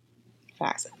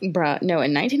 Facts. Bruh, no,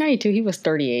 in 1992, he was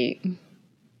 38.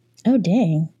 Oh,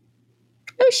 dang.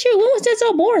 Oh, shoot. When was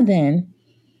Denzel born then?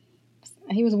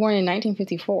 He was born in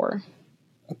 1954.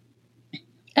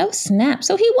 Oh, snap.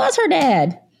 So he was her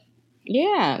dad.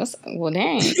 Yeah. Well,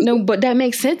 dang. No, but that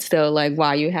makes sense, though. Like,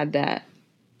 wow, you had that.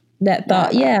 That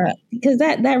thought, yeah. Because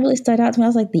that really stood out to me. I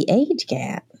was like, the age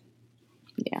gap.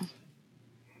 Yeah.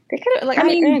 They could have, like, I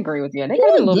agree with you. They could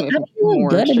have been a little bit more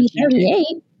good to be 38.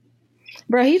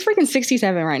 Bro, he's freaking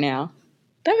 67 right now.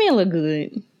 That man look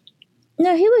good.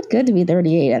 No, he looked good to be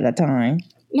 38 at that time.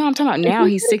 No, I'm talking about now.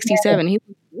 He's 67. He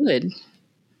looks good.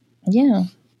 Yeah.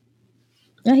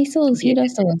 No, he still looks. He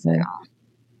does still look good.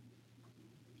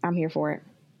 I'm here for it.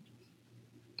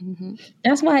 Mm-hmm.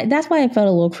 That's why it felt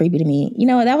a little creepy to me.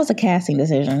 That was a casting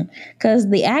decision because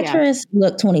the actress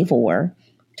looked 24,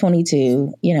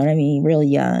 22. You know what I mean? Really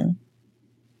young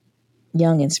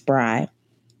and spry.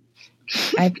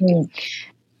 I think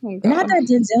not that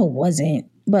Denzel wasn't,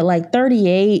 but like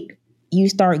 38, you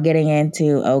start getting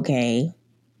into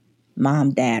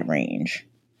mom dad range.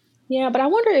 Yeah, but I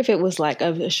wonder if it was like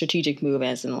a strategic move,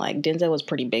 as in like Denzel was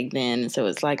pretty big then, so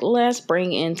it's like let's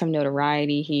bring in some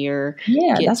notoriety here,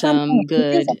 get some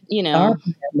good,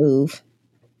 move,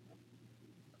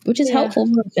 which is helpful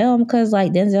for the film because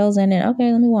like Denzel's in it.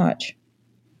 Okay, let me watch.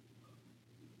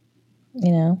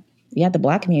 You got the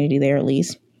black community there at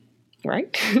least,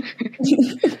 right?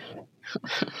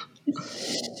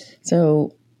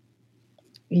 So.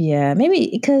 Yeah, maybe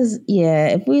because,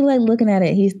 if we like looking at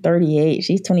it, he's 38,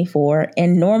 she's 24.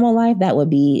 In normal life, that would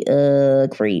be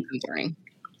creep. Concerning.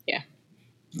 Yeah.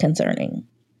 Concerning.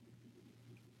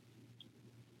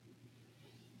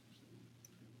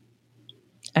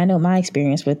 I know my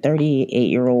experience with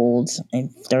 38-year-olds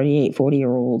and 38,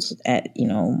 40-year-olds at,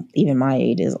 even my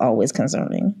age is always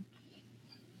concerning.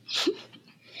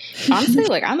 Honestly,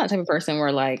 like, I'm that type of person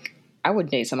where, like, I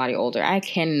would date somebody older. I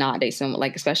cannot date someone,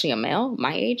 like, especially a male,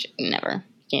 my age, never.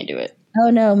 Can't do it. Oh,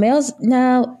 no. Males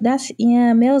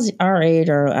our age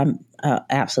are an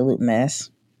absolute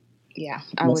mess. Yeah,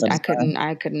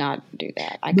 I could not do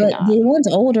that. The ones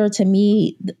older, to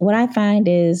me, what I find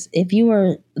is if you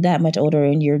are that much older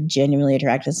and you're genuinely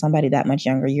attracted to somebody that much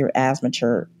younger, you're as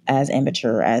immature as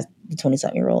the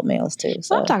 20-something-year-old males too.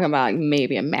 So I'm talking about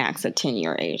maybe a max a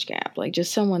 10-year age gap, like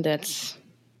just someone that's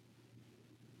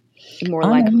more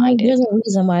like-minded. There's a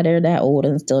reason why they're that old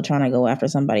and still trying to go after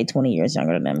somebody 20 years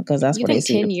younger than them because that's what they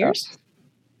see. 10 years?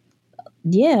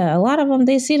 Yeah, a lot of them,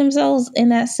 they see themselves in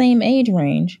that same age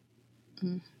range.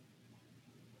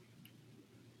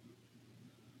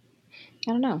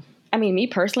 I don't know. I mean, me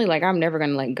personally, like, I'm never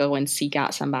gonna like go and seek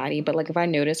out somebody, but like if I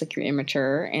notice like you're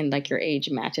immature and like your age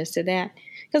matches to that,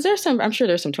 because I'm sure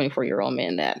there's some 24-year-old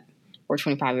men that, or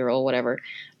 25-year-old, whatever,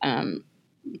 um,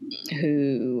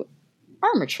 who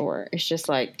are mature. It's just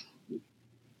like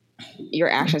your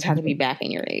actions have to be back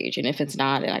in your age, and if it's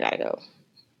not, then I gotta go.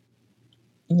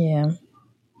 Yeah.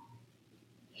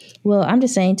 Well, I'm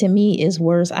just saying, to me, it's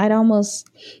worse. I can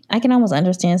almost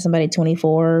understand somebody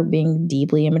 24 being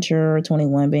deeply immature, or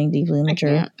 21 being deeply I immature.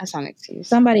 can't. That's not an excuse.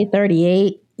 Somebody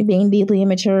 38 being deeply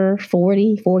immature,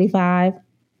 40, 45.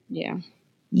 Yeah.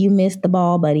 You missed the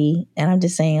ball, buddy. And I'm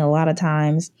just saying, a lot of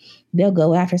times they'll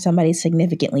go after somebody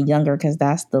significantly younger because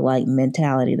that's the like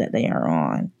mentality that they are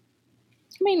on.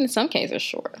 I mean, in some cases,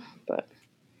 sure, but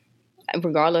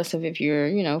regardless of if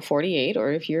you're, 48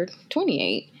 or if you're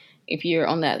 28, if you're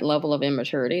on that level of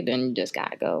immaturity, then you just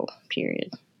gotta go.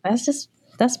 Period.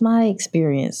 That's my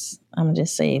experience. I'm gonna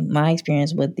just say my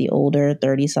experience with the older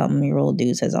 30-something-year-old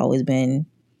dudes has always been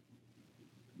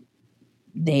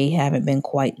they haven't been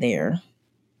quite there.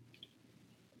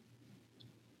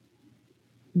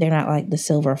 They're not like the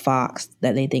silver fox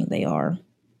that they think they are.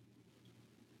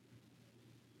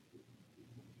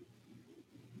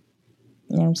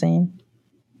 You know what I'm saying?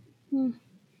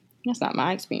 That's not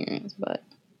my experience, but.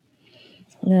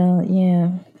 Well, yeah.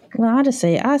 Well, I'll just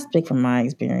say I speak from my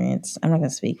experience. I'm not going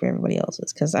to speak for everybody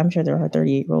else's because I'm sure there are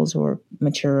 38-year-olds who are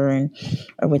mature and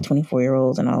are with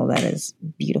 24-year-olds, and all of that is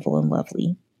beautiful and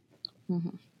lovely. Mm-hmm.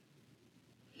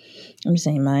 I'm just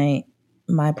saying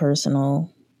my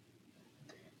personal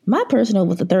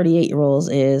with the 38-year-olds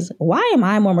is, why am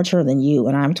I more mature than you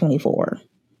and I'm 24?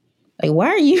 Like, why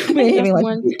are you behaving like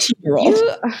a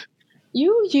 15-year-old?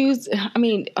 You use, I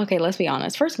mean, okay, let's be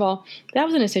honest. First of all, that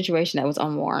was in a situation that was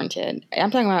unwarranted.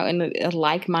 I'm talking about in a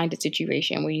like-minded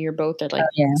situation where you're both are like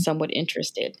somewhat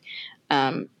interested.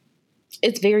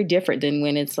 It's very different than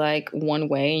when it's like one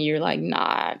way and you're like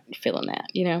not feeling that,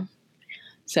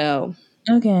 So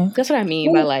okay, that's what I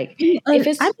mean by like, if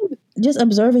it's I'm just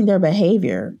observing their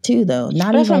behavior too, though.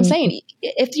 That's what I'm saying.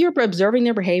 If you're observing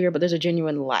their behavior, but there's a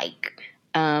genuine like,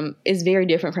 it's very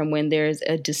different from when there's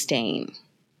a disdain.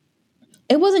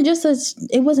 It wasn't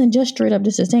just straight up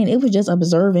disdain. It was just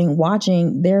observing,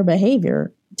 watching their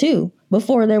behavior too,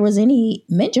 before there was any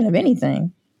mention of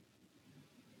anything.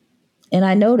 And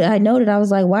I noted, I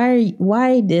was like,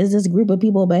 why does this group of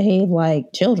people behave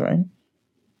like children?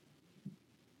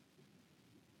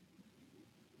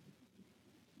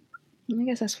 I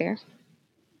guess that's fair.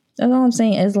 That's all I'm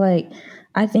saying. Is like,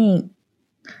 I think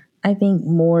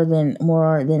more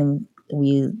than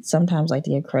we sometimes like to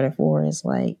give credit for is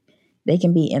like, they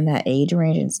can be in that age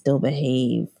range and still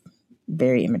behave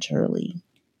very immaturely.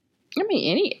 I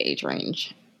mean, any age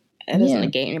range. That doesn't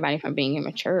negate anybody from being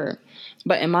immature.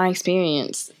 But in my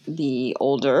experience, the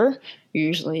older,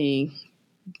 usually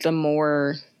the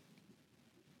more.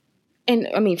 And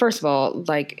I mean, first of all,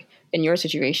 like in your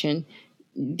situation,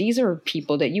 these are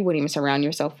people that you wouldn't even surround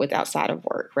yourself with outside of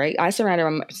work, right? I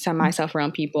surrounded myself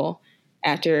around people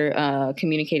after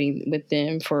communicating with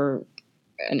them for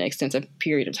an extensive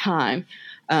period of time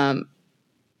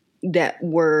that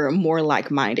were more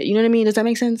like-minded. You know what I mean? Does that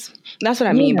make sense? That's what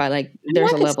I mean by like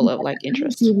there's a level of like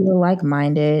interest. You're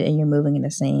like-minded and you're moving in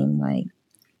the same like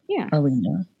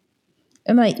arena.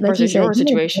 And like versus your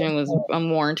situation was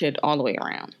unwarranted all the way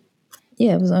around.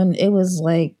 Yeah, it was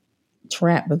like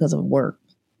trapped because of work.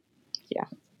 Yeah.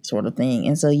 Sort of thing.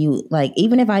 And so you like,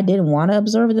 even if I didn't want to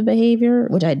observe the behavior,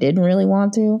 which I didn't really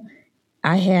want to,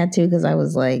 I had to because I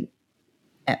was like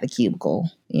at the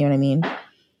cubicle. You know what I mean?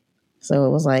 So it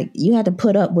was like you had to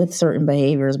put up with certain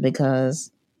behaviors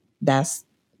because that's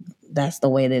the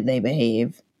way that they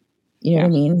behave. You know what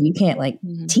I mean? You can't like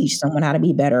teach someone how to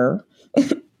be better,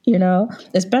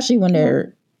 especially when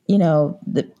they're,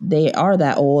 they are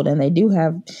that old and they do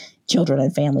have children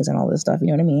and families and all this stuff. You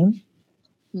know what I mean?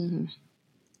 Mm-hmm.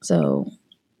 So,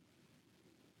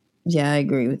 yeah, I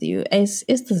agree with you. It's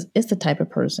the type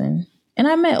of person, and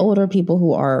I met older people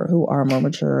who are more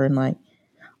mature and like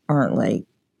aren't like,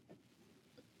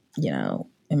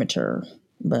 immature,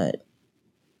 but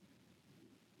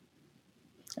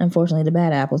unfortunately, the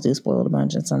bad apples do spoil the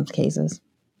bunch in some cases.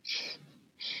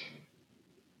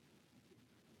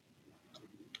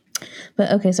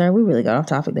 But okay, sorry, we really got off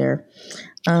topic there.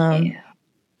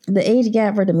 The age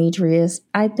gap for Demetrius,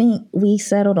 I think we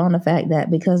settled on the fact that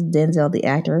because Denzel, the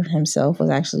actor himself, was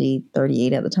actually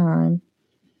 38 at the time,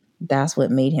 that's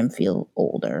what made him feel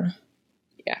older.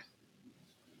 Yeah.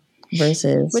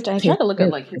 Versus, which I tried to look at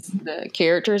like the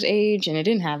character's age, and it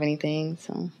didn't have anything.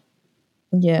 So.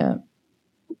 Yeah.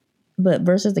 But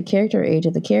versus the character age,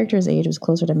 if the character's age was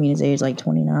closer to Mina's age, like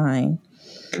 29,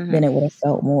 then it would have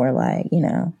felt more like,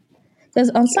 because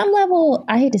on some level,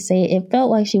 I hate to say it, it felt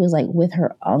like she was like with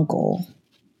her uncle,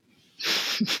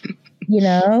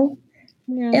 Yeah,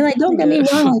 And like, don't get me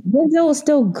wrong, Denzel was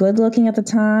still good looking at the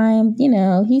time.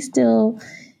 He still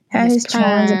had his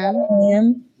charms prime. about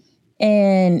him.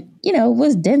 And,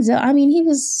 was Denzel, I mean, he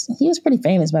was pretty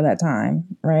famous by that time,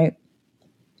 right?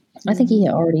 I think he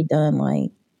had already done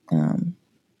like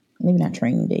maybe not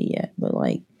Training Day yet, but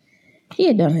like he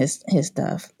had done his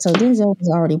stuff. So Denzel was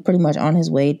already pretty much on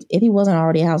his way. If he wasn't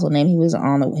already a household name, he was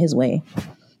on his way,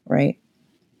 right?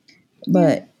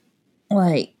 But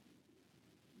like,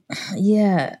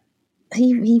 yeah,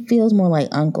 he feels more like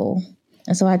uncle,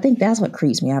 and so I think that's what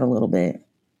creeps me out a little bit.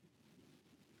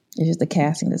 It's just the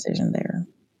casting decision there.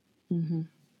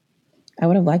 I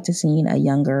would have liked to seen a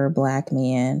younger black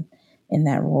man in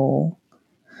that role.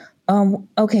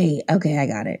 Okay, I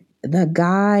got it. The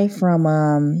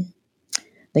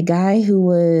guy who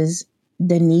was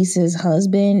Denise's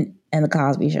husband in the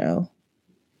Cosby Show.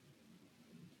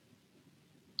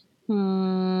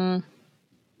 No,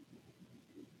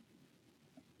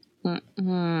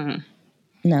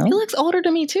 he looks older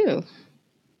to me too.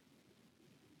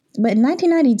 But in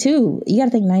 1992, you got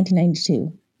to think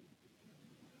 1992.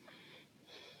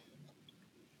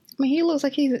 I mean, he looks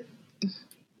like he's.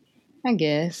 I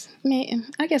guess.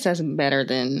 I guess that's better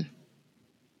than.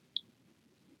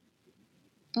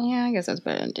 Yeah, I guess that's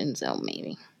better than Denzel,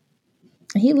 maybe.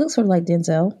 He looks sort of like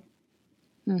Denzel.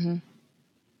 I'm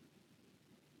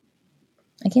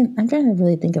trying to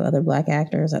really think of other black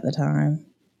actors at the time.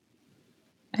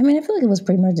 I mean, I feel like it was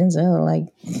pretty much Denzel. Like,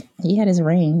 he had his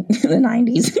reign in the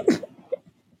 90s.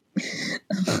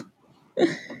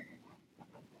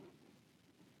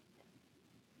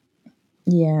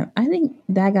 Yeah, I think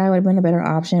that guy would have been a better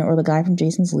option, or the guy from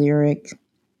Jason's Lyric.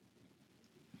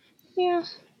 Yeah.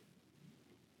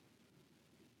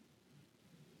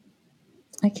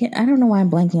 I don't know why I'm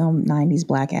blanking on 90s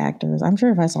black actors. I'm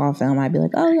sure if I saw a film, I'd be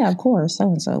like, oh yeah, of course,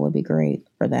 so-and-so would be great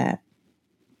for that.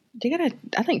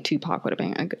 I think Tupac would have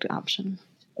been a good option.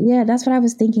 Yeah, that's what I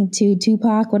was thinking too.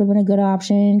 Tupac would have been a good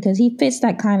option because he fits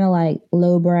that kind of like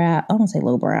lowbrow. I don't say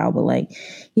lowbrow, but like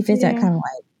he fits that kind of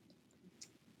like,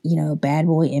 bad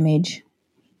boy image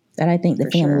that I think the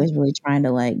family was really trying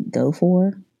to like go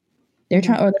for. They're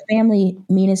trying, or the family,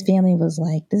 Mina's family was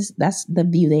like this. That's the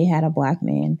view they had of black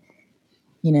men,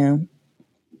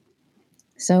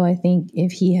 So I think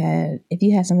if you had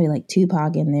somebody like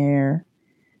Tupac in there,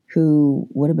 who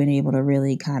would have been able to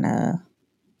really kind of,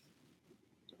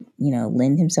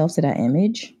 lend himself to that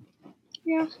image.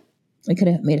 Yeah. We could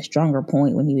have made a stronger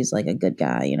point when he was like a good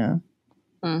guy,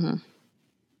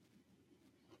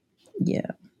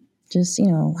 Yeah. Just,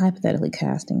 hypothetically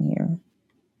casting here.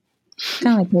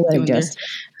 Kind of like Poetic Justice.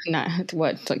 Not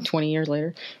what, like 20 years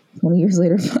later? 20 years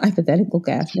later, hypothetical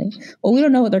casting. Well, we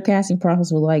don't know what their casting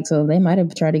process was like, so they might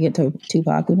have tried to get to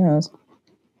Tupac. Who knows?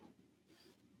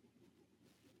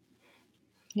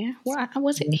 Yeah. Well,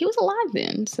 he was alive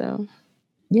then, so.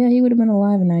 Yeah, he would have been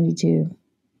alive in 92.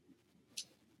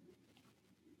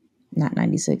 Not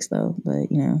 96, though, but,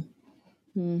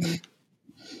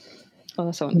 Oh,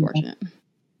 that's so unfortunate.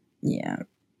 Yeah.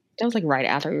 That was like right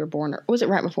after we were born, or was it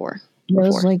right before? It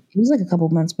was like a couple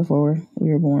months before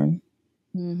we were born.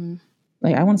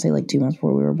 Like, I want to say like 2 months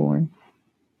before we were born.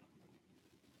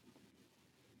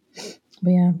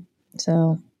 But yeah,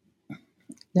 so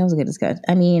that was a good discussion.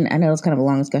 I mean, I know it's kind of a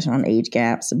long discussion on age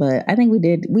gaps, but I think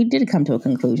we did come to a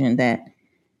conclusion that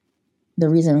the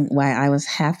reason why I was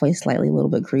halfway slightly a little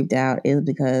bit creeped out is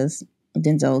because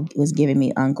Denzel was giving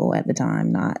me uncle at the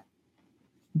time, not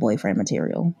boyfriend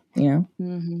material,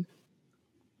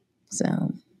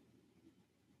 So,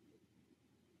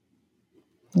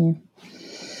 yeah.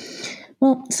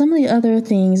 Well, some of the other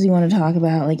things we want to talk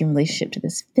about, like in relationship to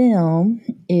this film,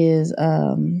 is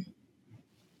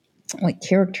like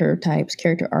character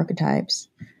archetypes.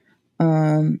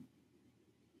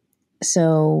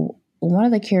 So one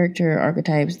of the character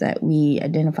archetypes that we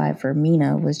identified for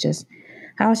Mina was just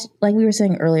how, like we were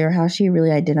saying earlier, how she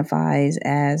really identifies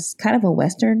as kind of a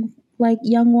Western like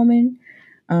young woman.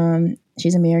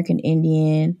 She's American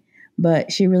Indian,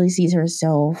 but she really sees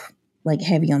herself like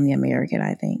heavy on the American,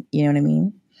 I think. You know what I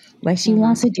mean? Like she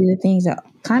wants to do the things that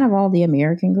kind of all the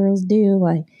American girls do,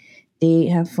 like date,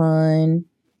 have fun,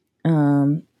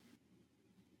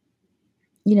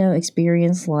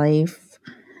 experience life,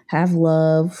 have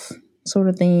love, sort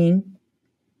of thing.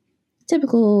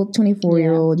 Typical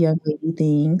 24-year-old young lady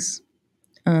things.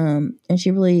 And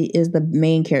she really is the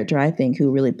main character, I think,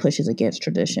 who really pushes against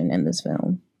tradition in this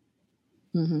film.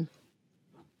 And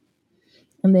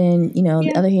then, on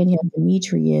the other hand, you have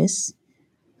Demetrius,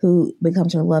 who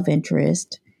becomes her love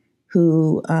interest,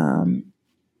 who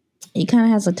he kind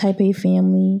of has a type A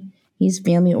family. He's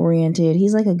family oriented.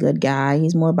 He's like a good guy.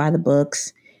 He's more by the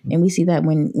books. And we see that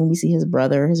when we see his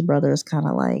brother. His brother is kind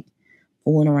of like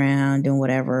fooling around, doing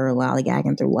whatever,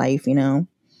 lollygagging through life, you know.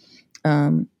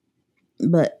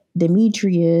 But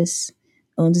Demetrius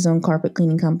owns his own carpet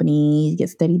cleaning company. He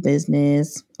gets steady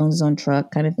business, owns his own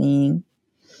truck kind of thing.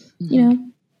 Mm-hmm. You know,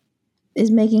 is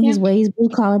making his way. He's blue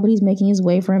collar, but he's making his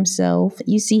way for himself.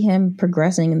 You see him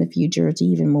progressing in the future to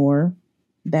even more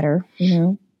better, you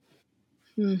know.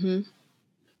 Mm-hmm.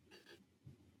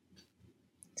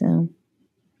 So,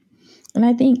 and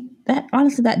I think that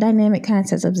honestly, that dynamic kind of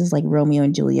sets up as like Romeo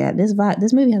and Juliet. This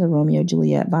movie has a Romeo and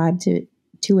Juliet vibe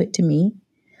to it to me.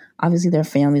 Obviously, their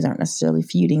families aren't necessarily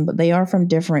feuding, but they are from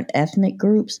different ethnic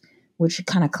groups, which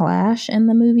kind of clash in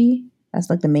the movie. That's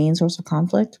like the main source of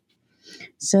conflict.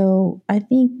 So I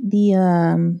think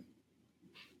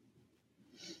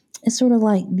it's sort of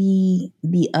like the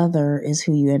other is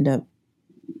who you end up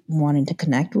wanting to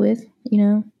connect with, you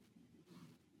know?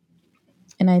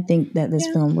 And I think that this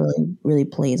film really, really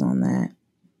plays on that.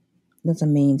 That's a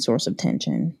main source of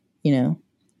tension, you know?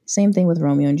 Same thing with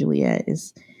Romeo and Juliet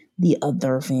is the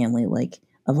other family, like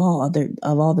of all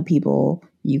the people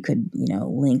you could, you know,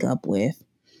 link up with,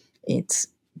 it's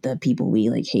the people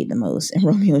we like hate the most in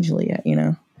Romeo and Juliet, you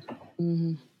know?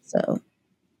 Mm-hmm. So,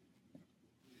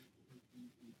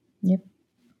 yep.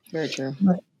 Very true.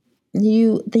 But do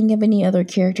you think of any other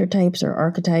character types or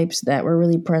archetypes that were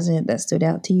really present that stood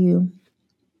out to you?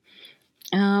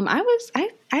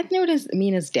 I noticed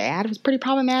Mina's dad was pretty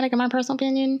problematic in my personal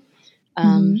opinion.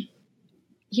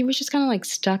 He was just kind of like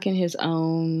stuck in his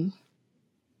own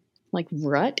like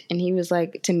rut, and he was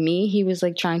like, to me, he was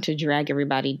like trying to drag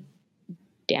everybody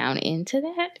down into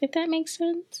that, if that makes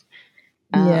sense.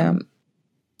 Yeah.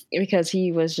 Because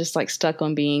he was just like stuck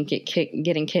on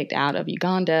getting kicked out of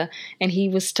Uganda, and he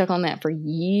was stuck on that for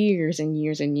years and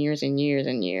years and years and years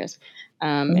and years.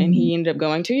 And he ended up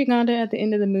going to Uganda at the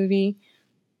end of the movie,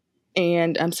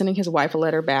 and sending his wife a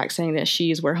letter back saying that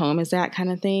she's where home is at, kind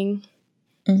of thing.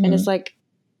 And it's like,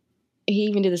 he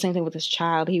even did the same thing with his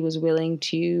child. He was willing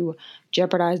to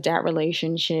jeopardize that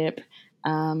relationship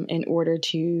in order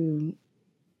to,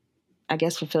 I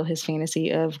guess, fulfill his fantasy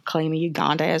of claiming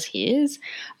Uganda as his,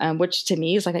 which to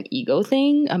me is like an ego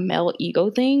thing, a male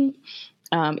ego thing.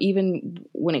 Even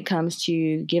when it comes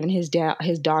to giving his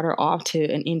daughter off to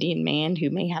an Indian man who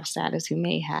may have status, who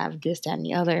may have this, that, and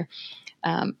the other.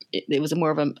 It was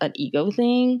more of an ego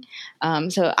thing.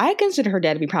 So I consider her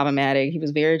dad to be problematic. He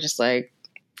was very just like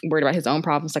worried about his own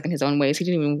problems, stuck in his own ways. He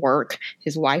didn't even work.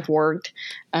 His wife worked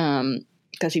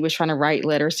because he was trying to write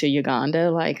letters to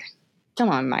Uganda. Like, come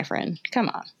on, my friend, come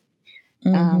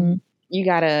on. You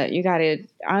gotta.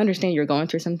 I understand you're going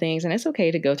through some things, and it's okay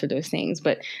to go through those things,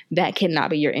 but that cannot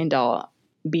be your end all,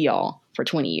 be all for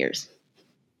 20 years.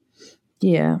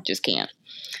 Yeah, just can't.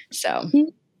 So.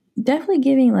 Definitely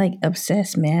giving like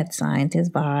obsessed mad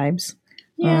scientist vibes.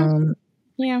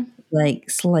 Yeah. Like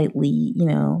slightly, you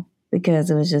know,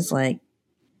 because it was just like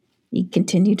he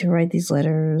continued to write these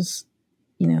letters,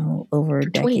 you know, over a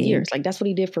decade. 20 years. Like that's what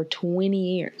he did for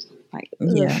 20 years. Like,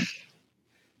 yeah.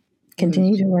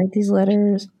 Continued to write these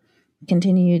letters,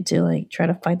 continued to like try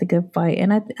to fight the good fight.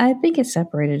 And I think it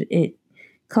separated. It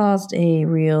caused a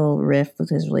real rift with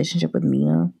his relationship with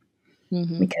Mina.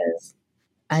 Because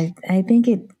I think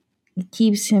it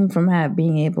keeps him from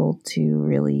being able to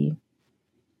really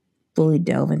fully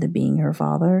delve into being her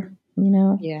father, you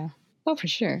know? Yeah. Oh, for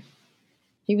sure.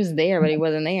 He was there, but he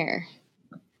wasn't there.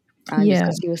 Just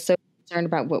because he was so concerned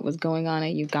about what was going on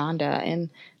in Uganda and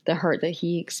the hurt that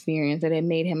he experienced, that it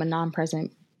made him a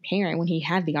non-present parent when he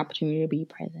had the opportunity to be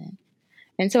present.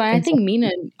 And so I think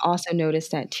Mina also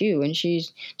noticed that too. And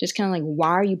she's just kind of like, why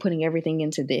are you putting everything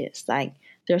into this? Like,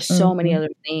 there's so many other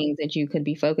things that you could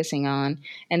be focusing on.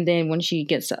 And then when she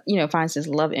gets, you know, finds this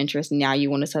love interest, now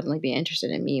you want to suddenly be interested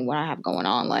in me and what I have going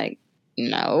on. Like,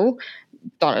 no,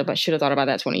 should have thought about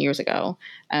that 20 years ago.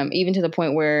 Even to the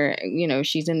point where, you know,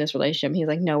 she's in this relationship. He's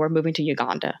like, no, we're moving to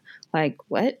Uganda. Like,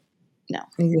 what? No.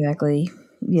 Exactly.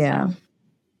 Yeah.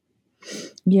 So.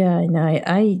 Yeah, no,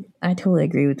 I totally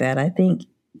agree with that. I think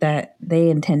that they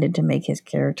intended to make his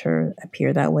character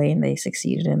appear that way, and they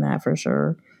succeeded in that for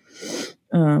sure.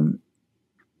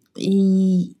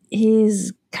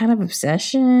 His kind of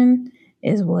obsession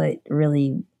is what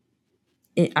really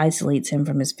it isolates him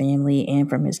from his family and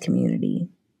from his community.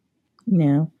 You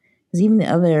know, because even the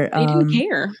other he didn't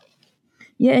care.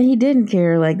 Yeah, he didn't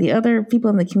care. Like the other people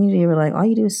in the community were like, all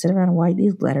you do is sit around and write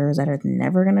these letters that are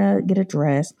never gonna get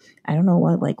addressed. I don't know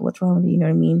what's wrong with you. You know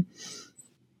what I mean?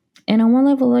 And on one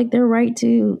level, like they're right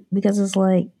too, because it's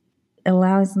like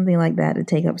allowing something like that to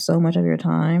take up so much of your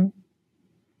time,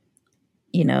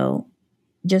 you know,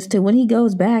 just to when he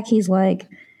goes back, he's like,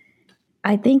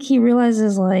 I think he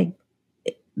realizes like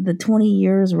the 20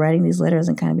 years writing these letters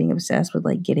and kind of being obsessed with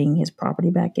like getting his property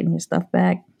back, getting his stuff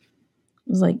back. It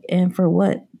was like, and for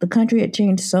what? The country had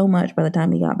changed so much by the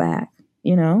time he got back,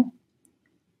 you know,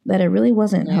 that it really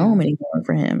wasn't Yeah, home anymore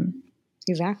for him.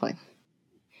 exactly.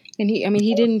 And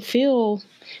he didn't feel,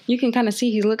 you can kind of see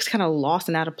he looks kind of lost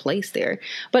and out of place there.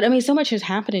 But I mean, so much has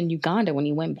happened in Uganda when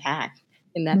he went back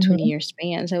in that Hmm. 20-year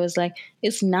span. So it was like,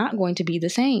 it's not going to be the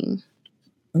same.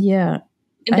 Yeah.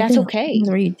 And I that's think home okay. is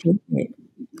where you take it.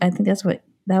 I think that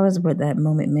was what that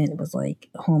moment meant. It was like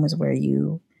home is where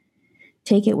you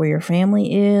take it, where your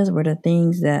family is, where the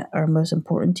things that are most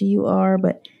important to you are,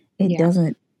 but it Yeah.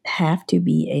 doesn't have to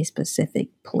be a specific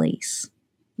place.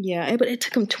 Yeah. But it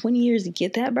took him 20 years to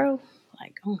get that, bro.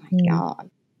 Like, oh my Mm. God.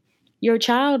 Your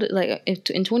child, like, if,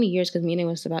 in 20 years, because Mina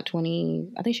was about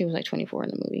 20, I think she was like 24 in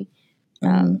the movie.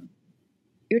 Mm-hmm.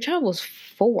 Your child was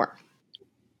 4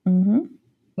 Mm-hmm.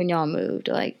 when y'all moved.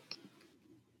 Like,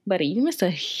 buddy, you missed a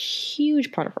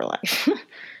huge part of her life.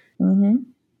 Mm-hmm.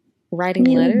 Writing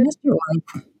Yeah, letters. that's your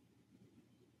life.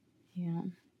 Yeah.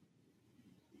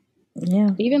 Yeah.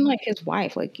 Even like his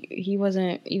wife, like he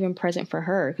wasn't even present for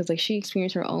her because like she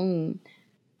experienced her own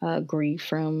grief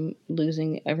from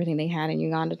losing everything they had in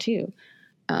Uganda too.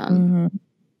 Mm-hmm.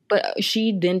 But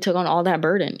she then took on all that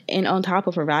burden and on top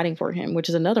of providing for him, which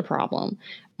is another problem.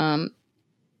 Um,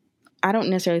 I don't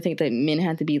necessarily think that men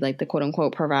have to be like the quote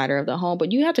unquote provider of the home,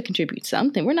 but you have to contribute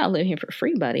something. We're not living here for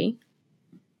free, buddy.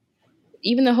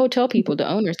 Even the hotel people, the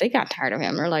owners, they got tired of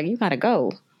him. They're like, you gotta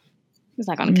go. He's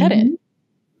not gonna cut it. Mm-hmm.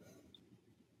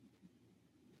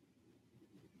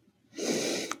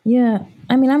 Yeah.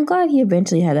 I mean, I'm glad he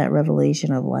eventually had that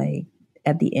revelation of like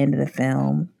at the end of the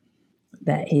film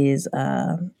that his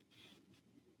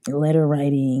letter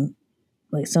writing,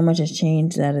 like so much has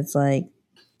changed that it's like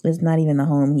it's not even the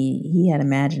home he had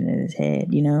imagined in his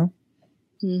head, you know?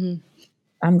 Mm-hmm.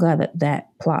 I'm glad that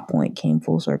that plot point came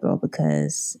full circle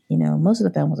because, you know, most of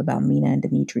the film was about Mina and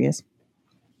Demetrius,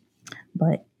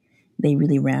 but they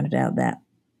really rounded out that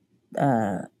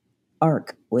uh,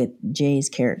 arc with Jay's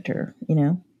character, you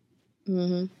know?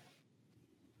 Mm-hmm.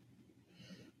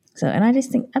 So, and I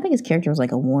think his character was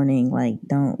like a warning, like,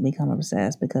 don't become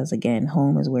obsessed because, again,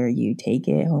 home is where you take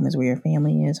it, home is where your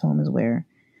family is, home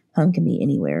can be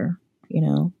anywhere, you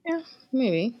know? Yeah,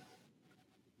 maybe.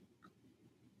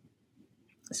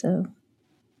 So,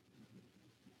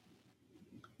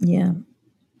 yeah.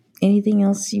 Anything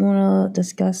else you want to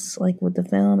discuss, like with the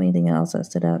film? Anything else that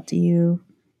stood out to you?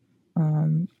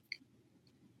 Um,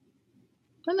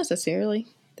 Not necessarily.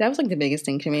 That was like the biggest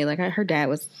thing to me. Like her dad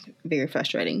was very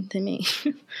frustrating to me.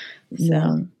 yeah,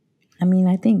 So, I mean,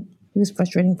 I think it was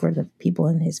frustrating for the people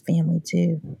in his family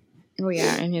too, oh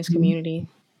yeah, in his Mhm. community.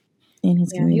 In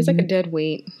his Yeah, he was like a community. dead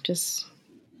weight, just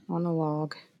on a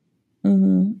log.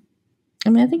 Hmm. I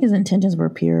mean, I think his intentions were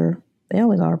pure. They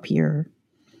always are pure,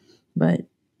 but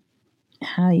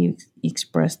how you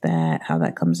express that, how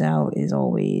that comes out, is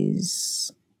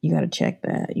always you got to check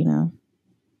that, you know.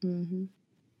 Mm-hmm.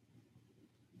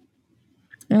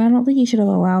 And I don't think he should have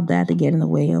allowed that to get in the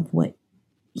way of what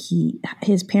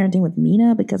his parenting with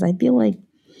Mina, because I feel like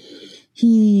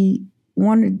he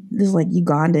wanted this like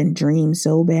Ugandan dream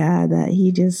so bad that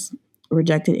he just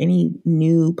rejected any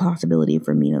new possibility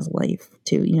for Mina's life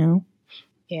too, you know?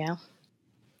 Yeah,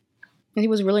 and he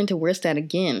was willing to risk that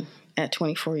again at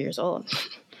 24 years old,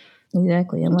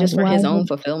 Exactly. I'm like, just for why his own would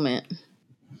fulfillment.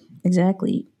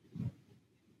 exactly?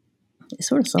 It's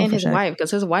sort of And selfish his act. wife,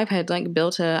 because his wife had like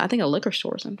built I think a liquor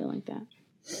store or something like that.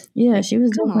 Yeah, Like, she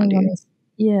was come on, definitely one dude. of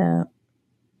yeah.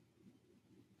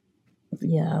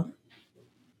 Yeah.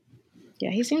 Yeah,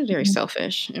 he seems very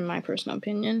selfish, in my personal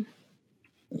opinion.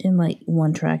 And like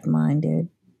one track minded.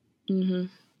 Mm-hmm.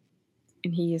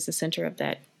 And he is the center of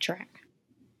that track.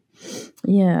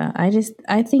 Yeah.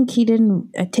 I think he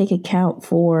didn't take account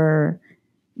for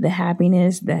the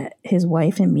happiness that his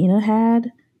wife and Mina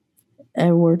had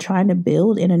and were trying to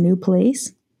build in a new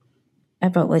place. I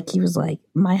felt like he was like,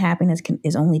 my happiness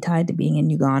is only tied to being in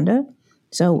Uganda.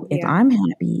 So if Yeah, I'm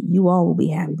happy, you all will be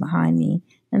happy behind me.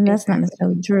 And that's not exactly.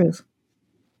 necessarily the truth.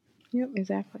 Yep,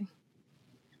 exactly.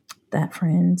 That,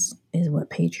 friends, is what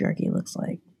patriarchy looks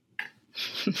like.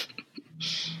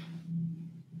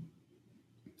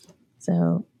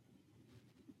 So,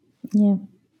 yeah.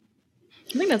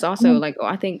 I think that's also like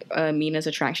I think Mina's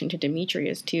attraction to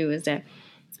Demetrius too is that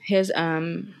his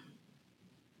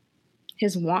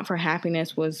his want for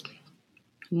happiness was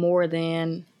more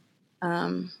than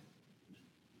um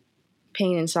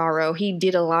pain and sorrow. He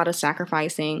did a lot of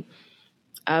sacrificing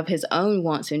of his own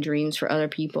wants and dreams for other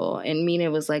people. And Mina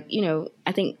was like,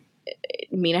 I think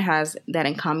Mina has that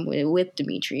in common with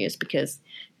Demetrius, because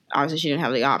obviously she didn't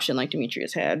have the option like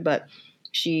Demetrius had, but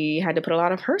she had to put a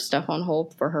lot of her stuff on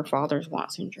hold for her father's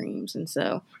wants and dreams. And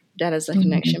so that is a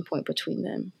connection point between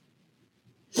them.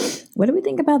 What do we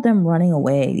think about them running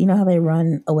away? You know how they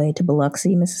run away to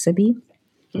Biloxi, Mississippi?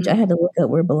 Which I had to look up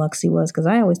where Biloxi was, because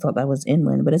I always thought that was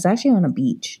inland, but it's actually on a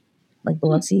beach. Like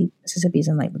Biloxi, Mississippi is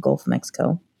in like the Gulf of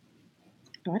Mexico.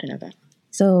 Oh, I didn't know that.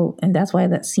 So, and that's why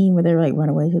that scene where they're like run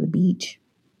away to the beach,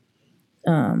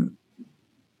 they're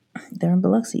in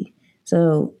Biloxi.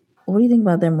 So, what do you think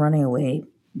about them running away?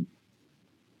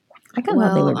 I kind of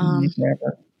thought they would run away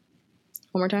forever.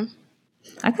 One more time?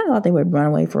 I kind of thought they would run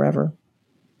away forever.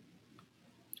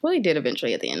 Well, they did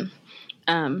eventually at the end.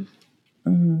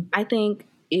 I think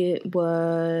it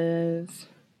was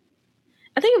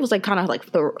like kind of like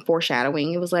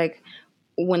foreshadowing. It was like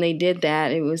when they did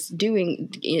that, it was doing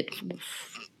it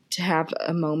to have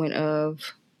a moment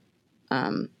of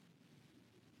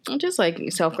just like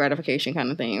self-gratification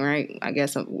kind of thing, right? I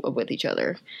guess with each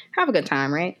other. Have a good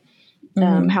time, right?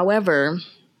 However,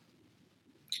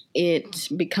 it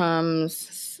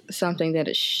becomes something that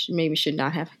it maybe should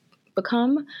not have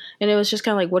become. And it was just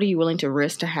kind of like, what are you willing to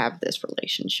risk to have this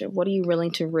relationship? What are you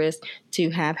willing to risk to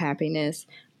have happiness?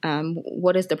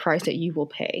 What is the price that you will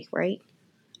pay, right?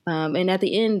 And at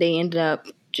the end, they ended up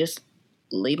just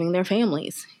leaving their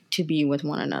families to be with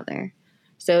one another.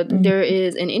 So there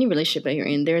is, in any relationship that you're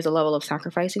in, there's a level of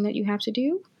sacrificing that you have to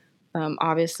do.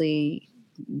 Obviously,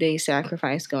 they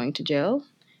sacrifice going to jail.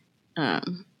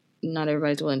 Not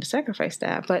everybody's willing to sacrifice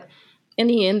that. But in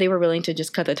the end, they were willing to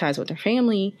just cut the ties with their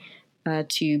family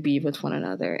to be with one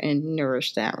another and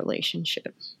nourish that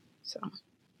relationship. So, a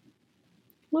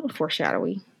little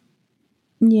foreshadowy.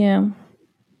 Yeah.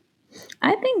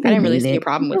 I think I didn't really see a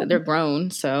problem with it. They're grown,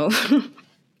 so.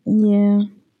 Yeah.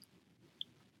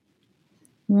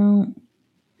 Well,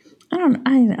 I don't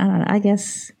know. I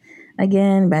guess,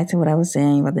 again, back to what I was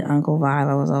saying about the uncle vibe,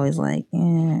 I was always like,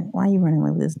 why are you running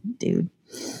away with this dude?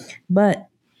 But,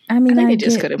 I mean, I think they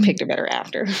just could have picked a better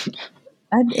actor.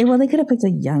 Well, they could have picked a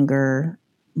younger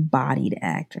bodied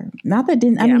actor. Not that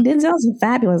I mean, Denzel's a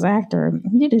fabulous actor.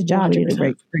 He did his job. 100%. He did a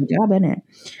great job in it.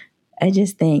 I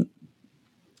just think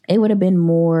it would have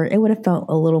felt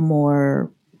a little more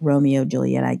Romeo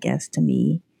Juliet, I guess, to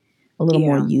me. A little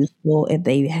more youthful if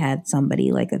they had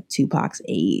somebody like a Tupac's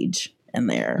age in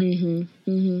there.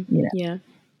 Yeah.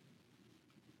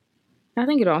 I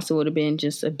think it also would have been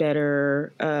just a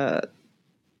better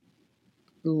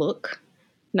look.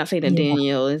 Not saying that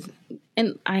Daniel is,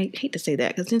 and I hate to say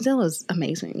that because Denzel is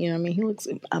amazing. You know what I mean? He looks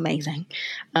amazing.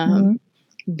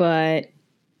 But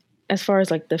as far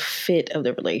as like the fit of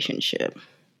the relationship.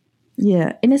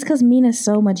 Yeah. And it's because Mina's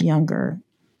so much younger.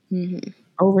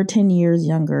 Over 10 years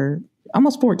younger.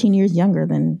 Almost 14 years younger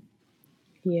than,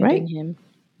 right? Than him.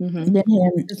 Than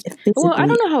him. Well, I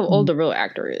don't know how old the real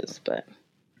actor is, but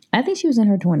I think she was in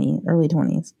her early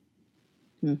 20s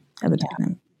at the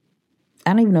time.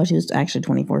 I don't even know if she was actually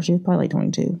 24. She was probably like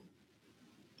 22.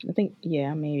 I think,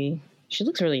 maybe. She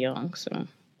looks really young, so.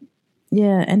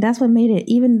 Yeah, and that's what made it,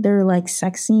 even their like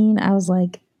sex scene, I was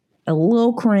like a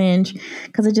little cringe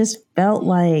because it just felt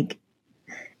like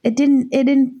it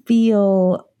didn't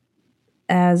feel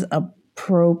as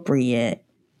appropriate.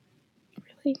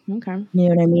 Really? Okay. You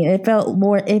know what I mean? It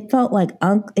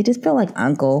just felt like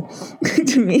uncle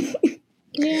to me.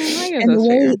 Yeah, I guess and that's the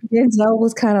way fair. Denzel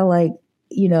was kind of like,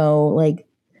 like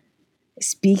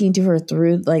speaking to her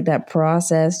through like that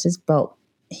process just felt,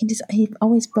 he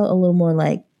always felt a little more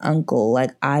like uncle,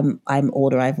 like I'm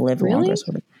older, I've lived longer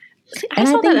sort of. See, I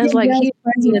saw that as like he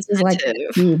was is like,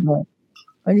 what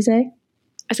do you say?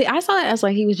 I saw it as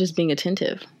like he was just being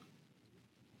attentive.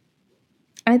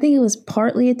 I think it was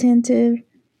partly attentive,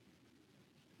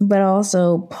 but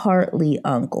also partly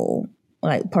uncle.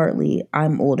 Like partly,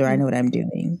 I'm older, I know what I'm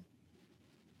doing.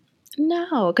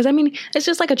 No, because I mean, it's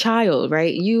just like a child,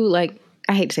 right? You like,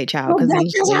 I hate to say child because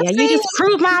you just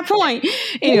proved my point.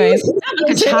 Anyways, not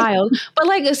like a child, but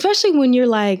like especially when you're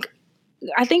like,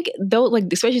 I think though,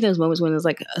 like especially those moments when it's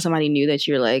like somebody new that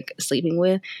you're like sleeping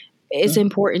with, it's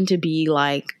important to be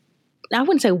like, I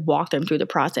wouldn't say walk them through the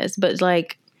process, but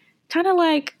like kind of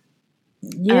like.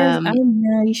 Yes, I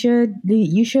know you should.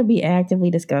 You should be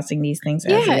actively discussing these things.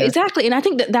 Yeah, exactly, and I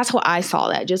think that's why I saw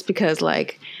that, just because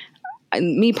like.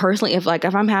 Me personally, if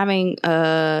I'm having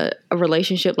a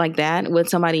relationship like that with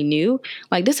somebody new,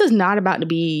 like this is not about to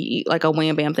be like a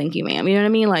wham bam thank you ma'am, you know what I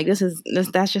mean? Like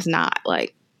that's just not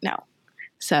like, no.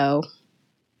 So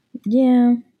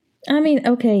yeah, I mean,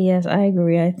 okay, yes, I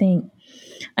agree. I think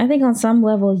on some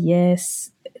level,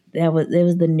 yes, it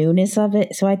was the newness of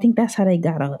it. So I think that's how they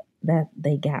got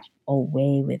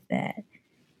away with that I don't.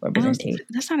 representation.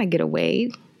 That's not a getaway.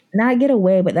 Not get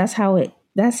away, but that's how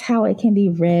it can be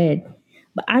read.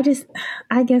 But I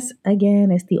guess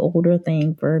again, it's the older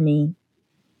thing for me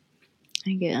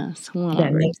I guess that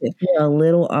whatever. makes it feel a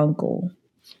little uncle,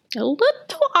 A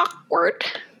little awkward.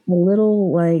 a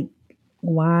little like,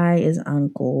 why is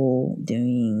uncle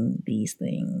doing these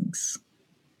things?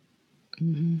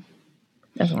 Mm-hmm.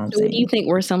 That's what I'm So, what do you saying. think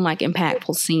were some like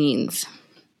impactful scenes?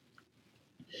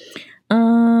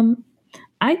 Um,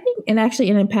 I think, and actually,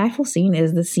 an impactful scene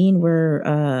is the scene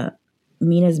where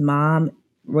Mina's mom,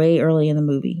 way early in the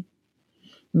movie,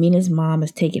 Mina's mom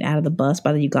is taken out of the bus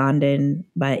by the Ugandan,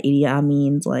 by Idi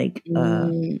Amin's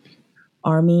Mm,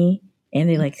 army, and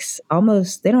they like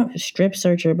almost, they don't strip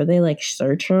search her, but they like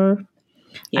search her.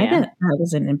 I yeah, thought that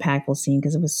was an impactful scene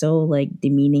because it was so like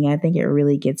demeaning. I think it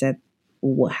really gets at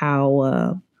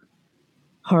how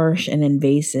harsh and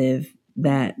invasive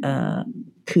that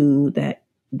coup, that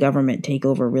government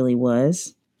takeover really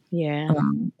was, yeah,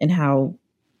 and how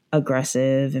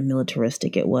aggressive and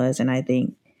militaristic it was. And I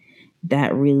think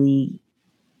that really,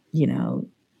 you know,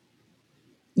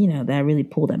 that really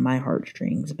pulled at my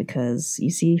heartstrings because you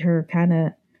see her kind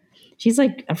of, she's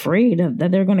like afraid of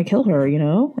that they're going to kill her, in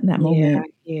that yeah,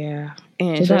 moment. yeah,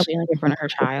 and So that especially like in front of her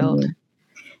was for child. me.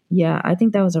 Yeah, I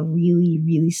think that was a really,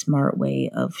 really smart way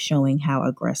of showing how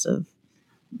aggressive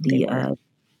They the were. uh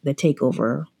the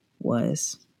takeover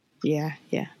was, Yeah,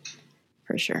 yeah,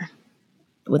 for sure.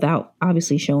 without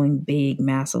obviously showing big,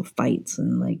 massive fights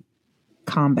and like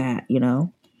combat.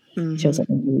 Show Mm-hmm.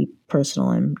 something really personal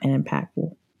and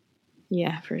impactful.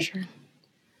 Yeah, for sure.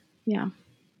 Yeah,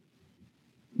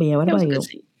 But yeah, what that was about a good you?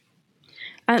 scene.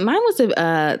 Mine was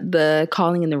the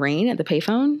calling in the rain at the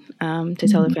payphone to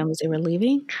tell their Mhm. families they were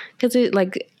leaving because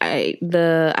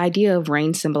the idea of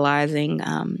rain symbolizing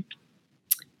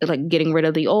like getting rid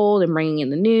of the old and bringing in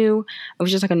the new. It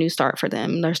was just like a new start for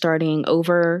them. They're starting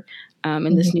over in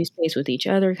Mhm. this new space with each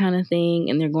other, kind of thing,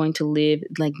 and they're going to live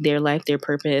like their life, their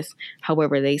purpose,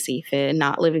 however they see fit,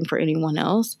 not living for anyone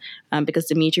else. Because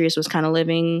Demetrius was kind of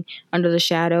living under the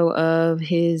shadow of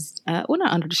his, well,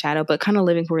 not under the shadow, but kind of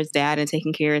living for his dad and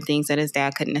taking care of things that his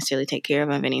dad couldn't necessarily take care of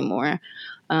him anymore.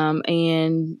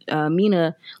 And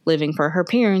Mina living for her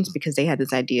parents because they had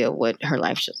this idea of what her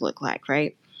life should look like,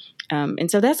 right?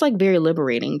 And so that's like very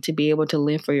liberating to be able to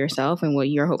live for yourself and what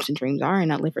your hopes and dreams are and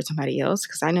not live for somebody else.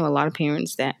 Because I know a lot of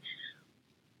parents that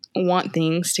want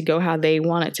things to go how they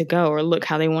want it to go or look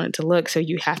how they want it to look. So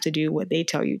you have to do what they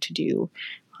tell you to do,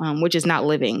 which is not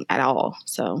living at all.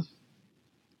 So,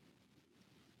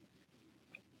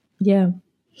 Yeah,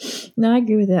 no, I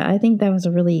agree with that. I think that was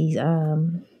a really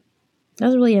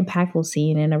impactful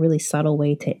scene and a really subtle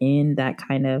way to end that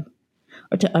kind of,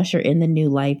 or to usher in the new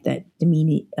life that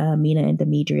Mina and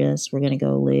Demetrius were going to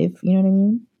go live. You know what I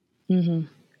mean?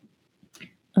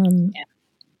 mm-hmm. Um, Yeah.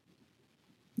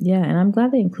 yeah, and I'm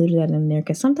glad they included that in there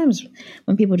because sometimes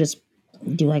when people just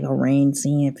do like a rain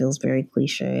scene, it feels very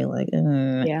cliche, like,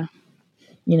 Yeah.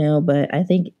 But I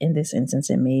think in this instance,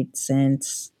 it made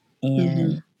sense, Mm-hmm.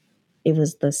 and it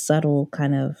was the subtle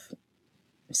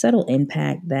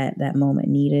impact that that moment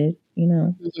needed.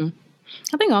 Mm-hmm.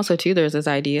 I think also too, there's this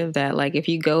idea of that, like, if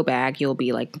you go back, you'll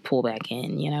be like pulled back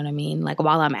in. You know what I mean? Like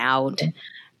while I'm out,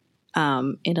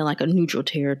 into like a neutral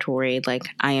territory, like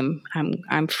I'm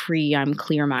free, I'm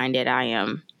clear minded, I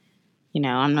am,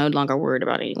 I'm no longer worried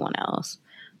about anyone else.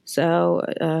 So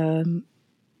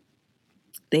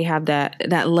they have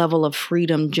that level of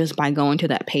freedom just by going to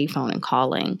that payphone and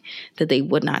calling that they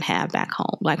would not have back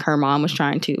home. Like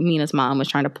Mina's mom was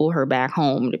trying to pull her back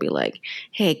home to be like,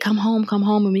 hey, come home,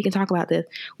 and we can talk about this,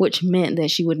 which meant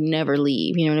that she would never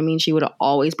leave. You know what I mean? She would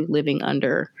always be living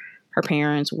under her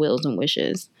parents' wills and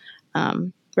wishes.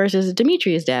 Versus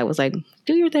Demetrius' dad was like,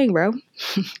 do your thing, bro.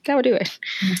 Go do it.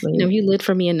 Like, You lived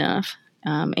for me enough.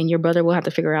 And your brother will have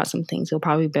to figure out some things. He'll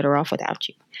probably be better off without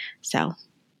you. So,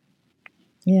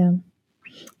 yeah.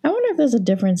 I wonder if there's a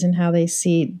difference in how they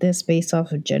see this based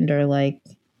off of gender. Like,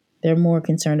 they're more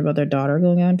concerned about their daughter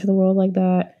going out into the world like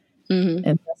that, mhm.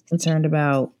 and less concerned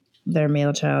about their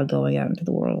male child going out into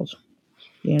the world.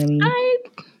 You know what I mean? I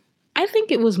I think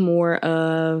it was more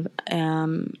of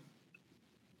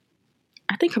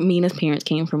I think Mina's parents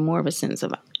came from more of a sense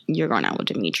of you're going out with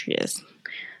Demetrius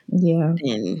Yeah.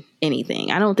 than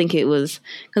anything. I don't think it was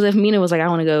because if Mina was like, I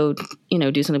want to go,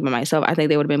 do something by myself, I think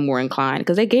they would have been more inclined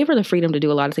because they gave her the freedom to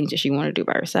do a lot of things that she wanted to do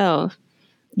by herself.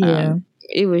 Yeah.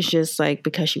 It was just like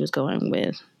because she was going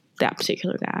with that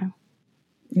particular guy.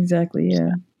 Exactly. So,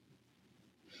 Yeah.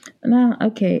 Now,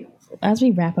 okay, as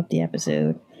we wrap up the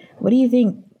episode, what do you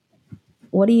think?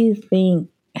 What do you think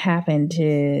happened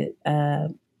to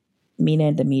Mina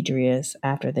and Demetrius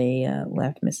after they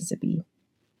left Mississippi?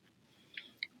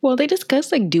 Well, they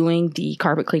discussed like doing the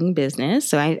carpet cleaning business,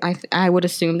 so I would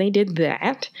assume they did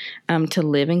that to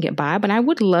live and get by. But I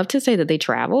would love to say that they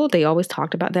traveled. They always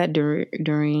talked about that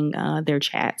during their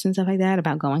chats and stuff like that,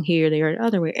 about going here, there,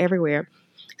 other way, everywhere.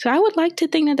 So I would like to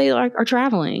think that they are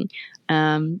traveling,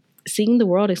 seeing the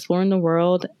world, exploring the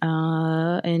world,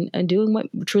 and doing what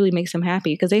truly makes them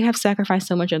happy, because they have sacrificed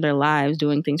so much of their lives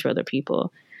doing things for other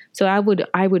people. So I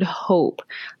would hope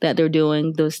that they're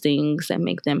doing those things that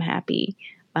make them happy,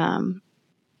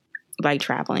 like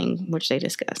traveling, which they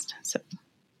discussed. So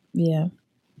Yeah,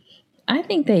 I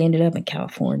think they ended up in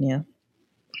California.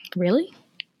 really,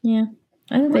 Yeah,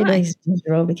 I think they why? just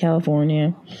drove to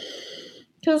California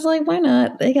because, like, why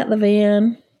not? They got the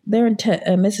van. They're in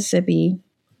Mississippi,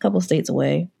 a couple states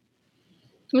away.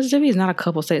 Mississippi is not a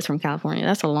couple states from California.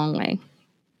 That's a long way.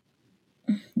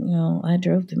 You know, I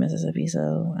drove to Mississippi,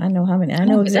 so I know how many. I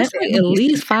know That's exactly like how at many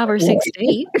least states 5 or 6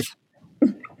 states.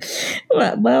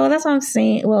 well, that's what I'm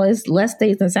saying. Well, it's less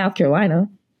states than South Carolina,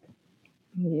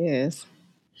 Yes.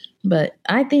 but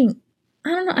I think I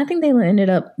don't know. I think they ended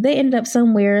up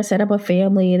somewhere, set up a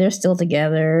family. They're still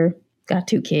together, got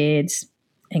 2 kids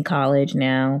in college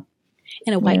now.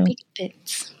 And a You white know, picket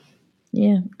fence.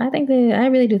 yeah, I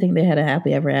really do think they had a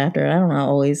happy ever after. I don't know, I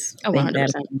always Oh, think that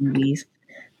 100%. in movies,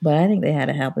 but I think they had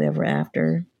a happy ever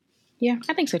after. Yeah,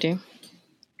 I think so too.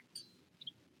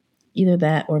 Either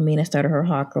that or Mina started her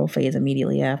hot girl phase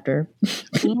immediately after.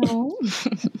 No.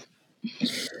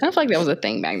 I don't feel like that was a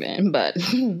thing back then, but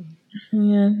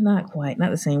Yeah, not quite.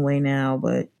 Not the same way now,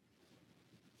 but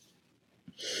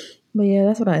yeah,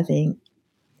 that's what I think.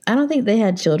 I don't think they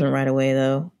had children right away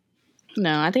though.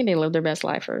 no, I think they lived their best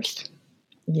life first,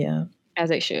 Yeah. as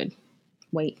they should.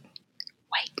 Wait.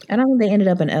 I don't think they ended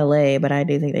up in LA, but I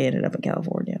do think they ended up in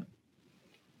California.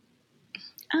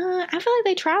 I feel like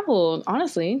they traveled,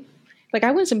 honestly. Like,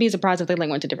 I wouldn't be surprised if they like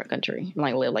went to a different country and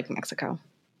like lived like Mexico.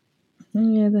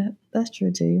 Yeah, that's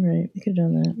true too. You're right. They could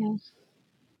have done that. Yeah.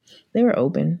 They were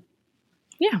open.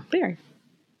 Yeah, very.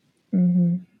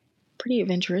 Hmm. Pretty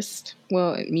adventurous.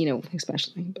 Well,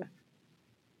 especially, but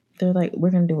They're like,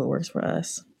 we're gonna do what works for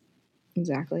us.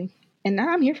 exactly. And now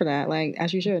I'm here for that. Like,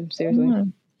 as you should. Seriously. Yeah,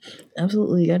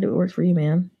 absolutely, you gotta do what works for you,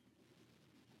 man.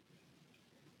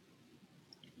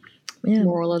 Yeah,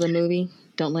 Moral of the movie: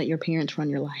 don't let your parents run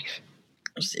your life.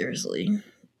 seriously.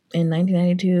 In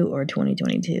 1992 or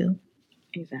 2022.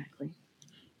 Exactly.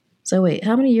 So wait,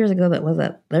 how many years ago that was?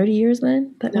 That 30 years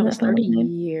then? That When was film 30 was made?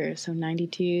 years. So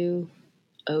 92,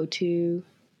 02,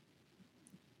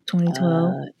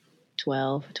 2012,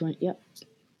 12, 20. Yep.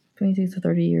 26 to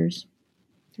 30 years.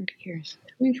 30 years.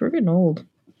 We're getting old.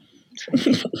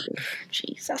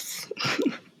 Jesus.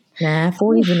 Nah,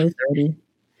 40 is the new 30.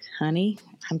 Honey,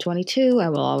 I'm 22. I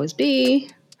will always be.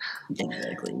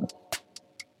 Exactly.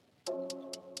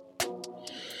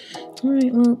 All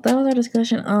right, well, that was our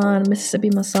discussion on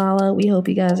Mississippi Masala. We hope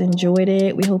you guys enjoyed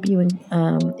it. We hope you,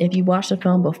 if you watched the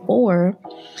film before,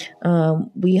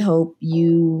 we hope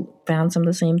you found some of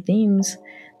the same themes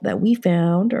that we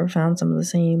found, or found some of the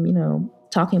same,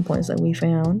 talking points that we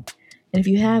found. And if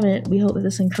you haven't, we hope that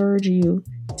this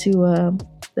that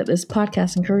this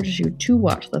podcast encourages you to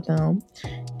watch the film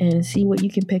and see what you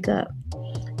can pick up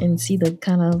and see the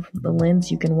kind of the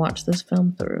lens you can watch this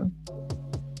film through.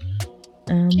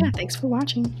 Yeah, thanks for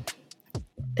watching.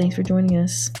 Thanks for joining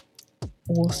us.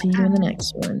 We'll see you in the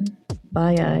next one.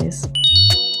 Bye, guys.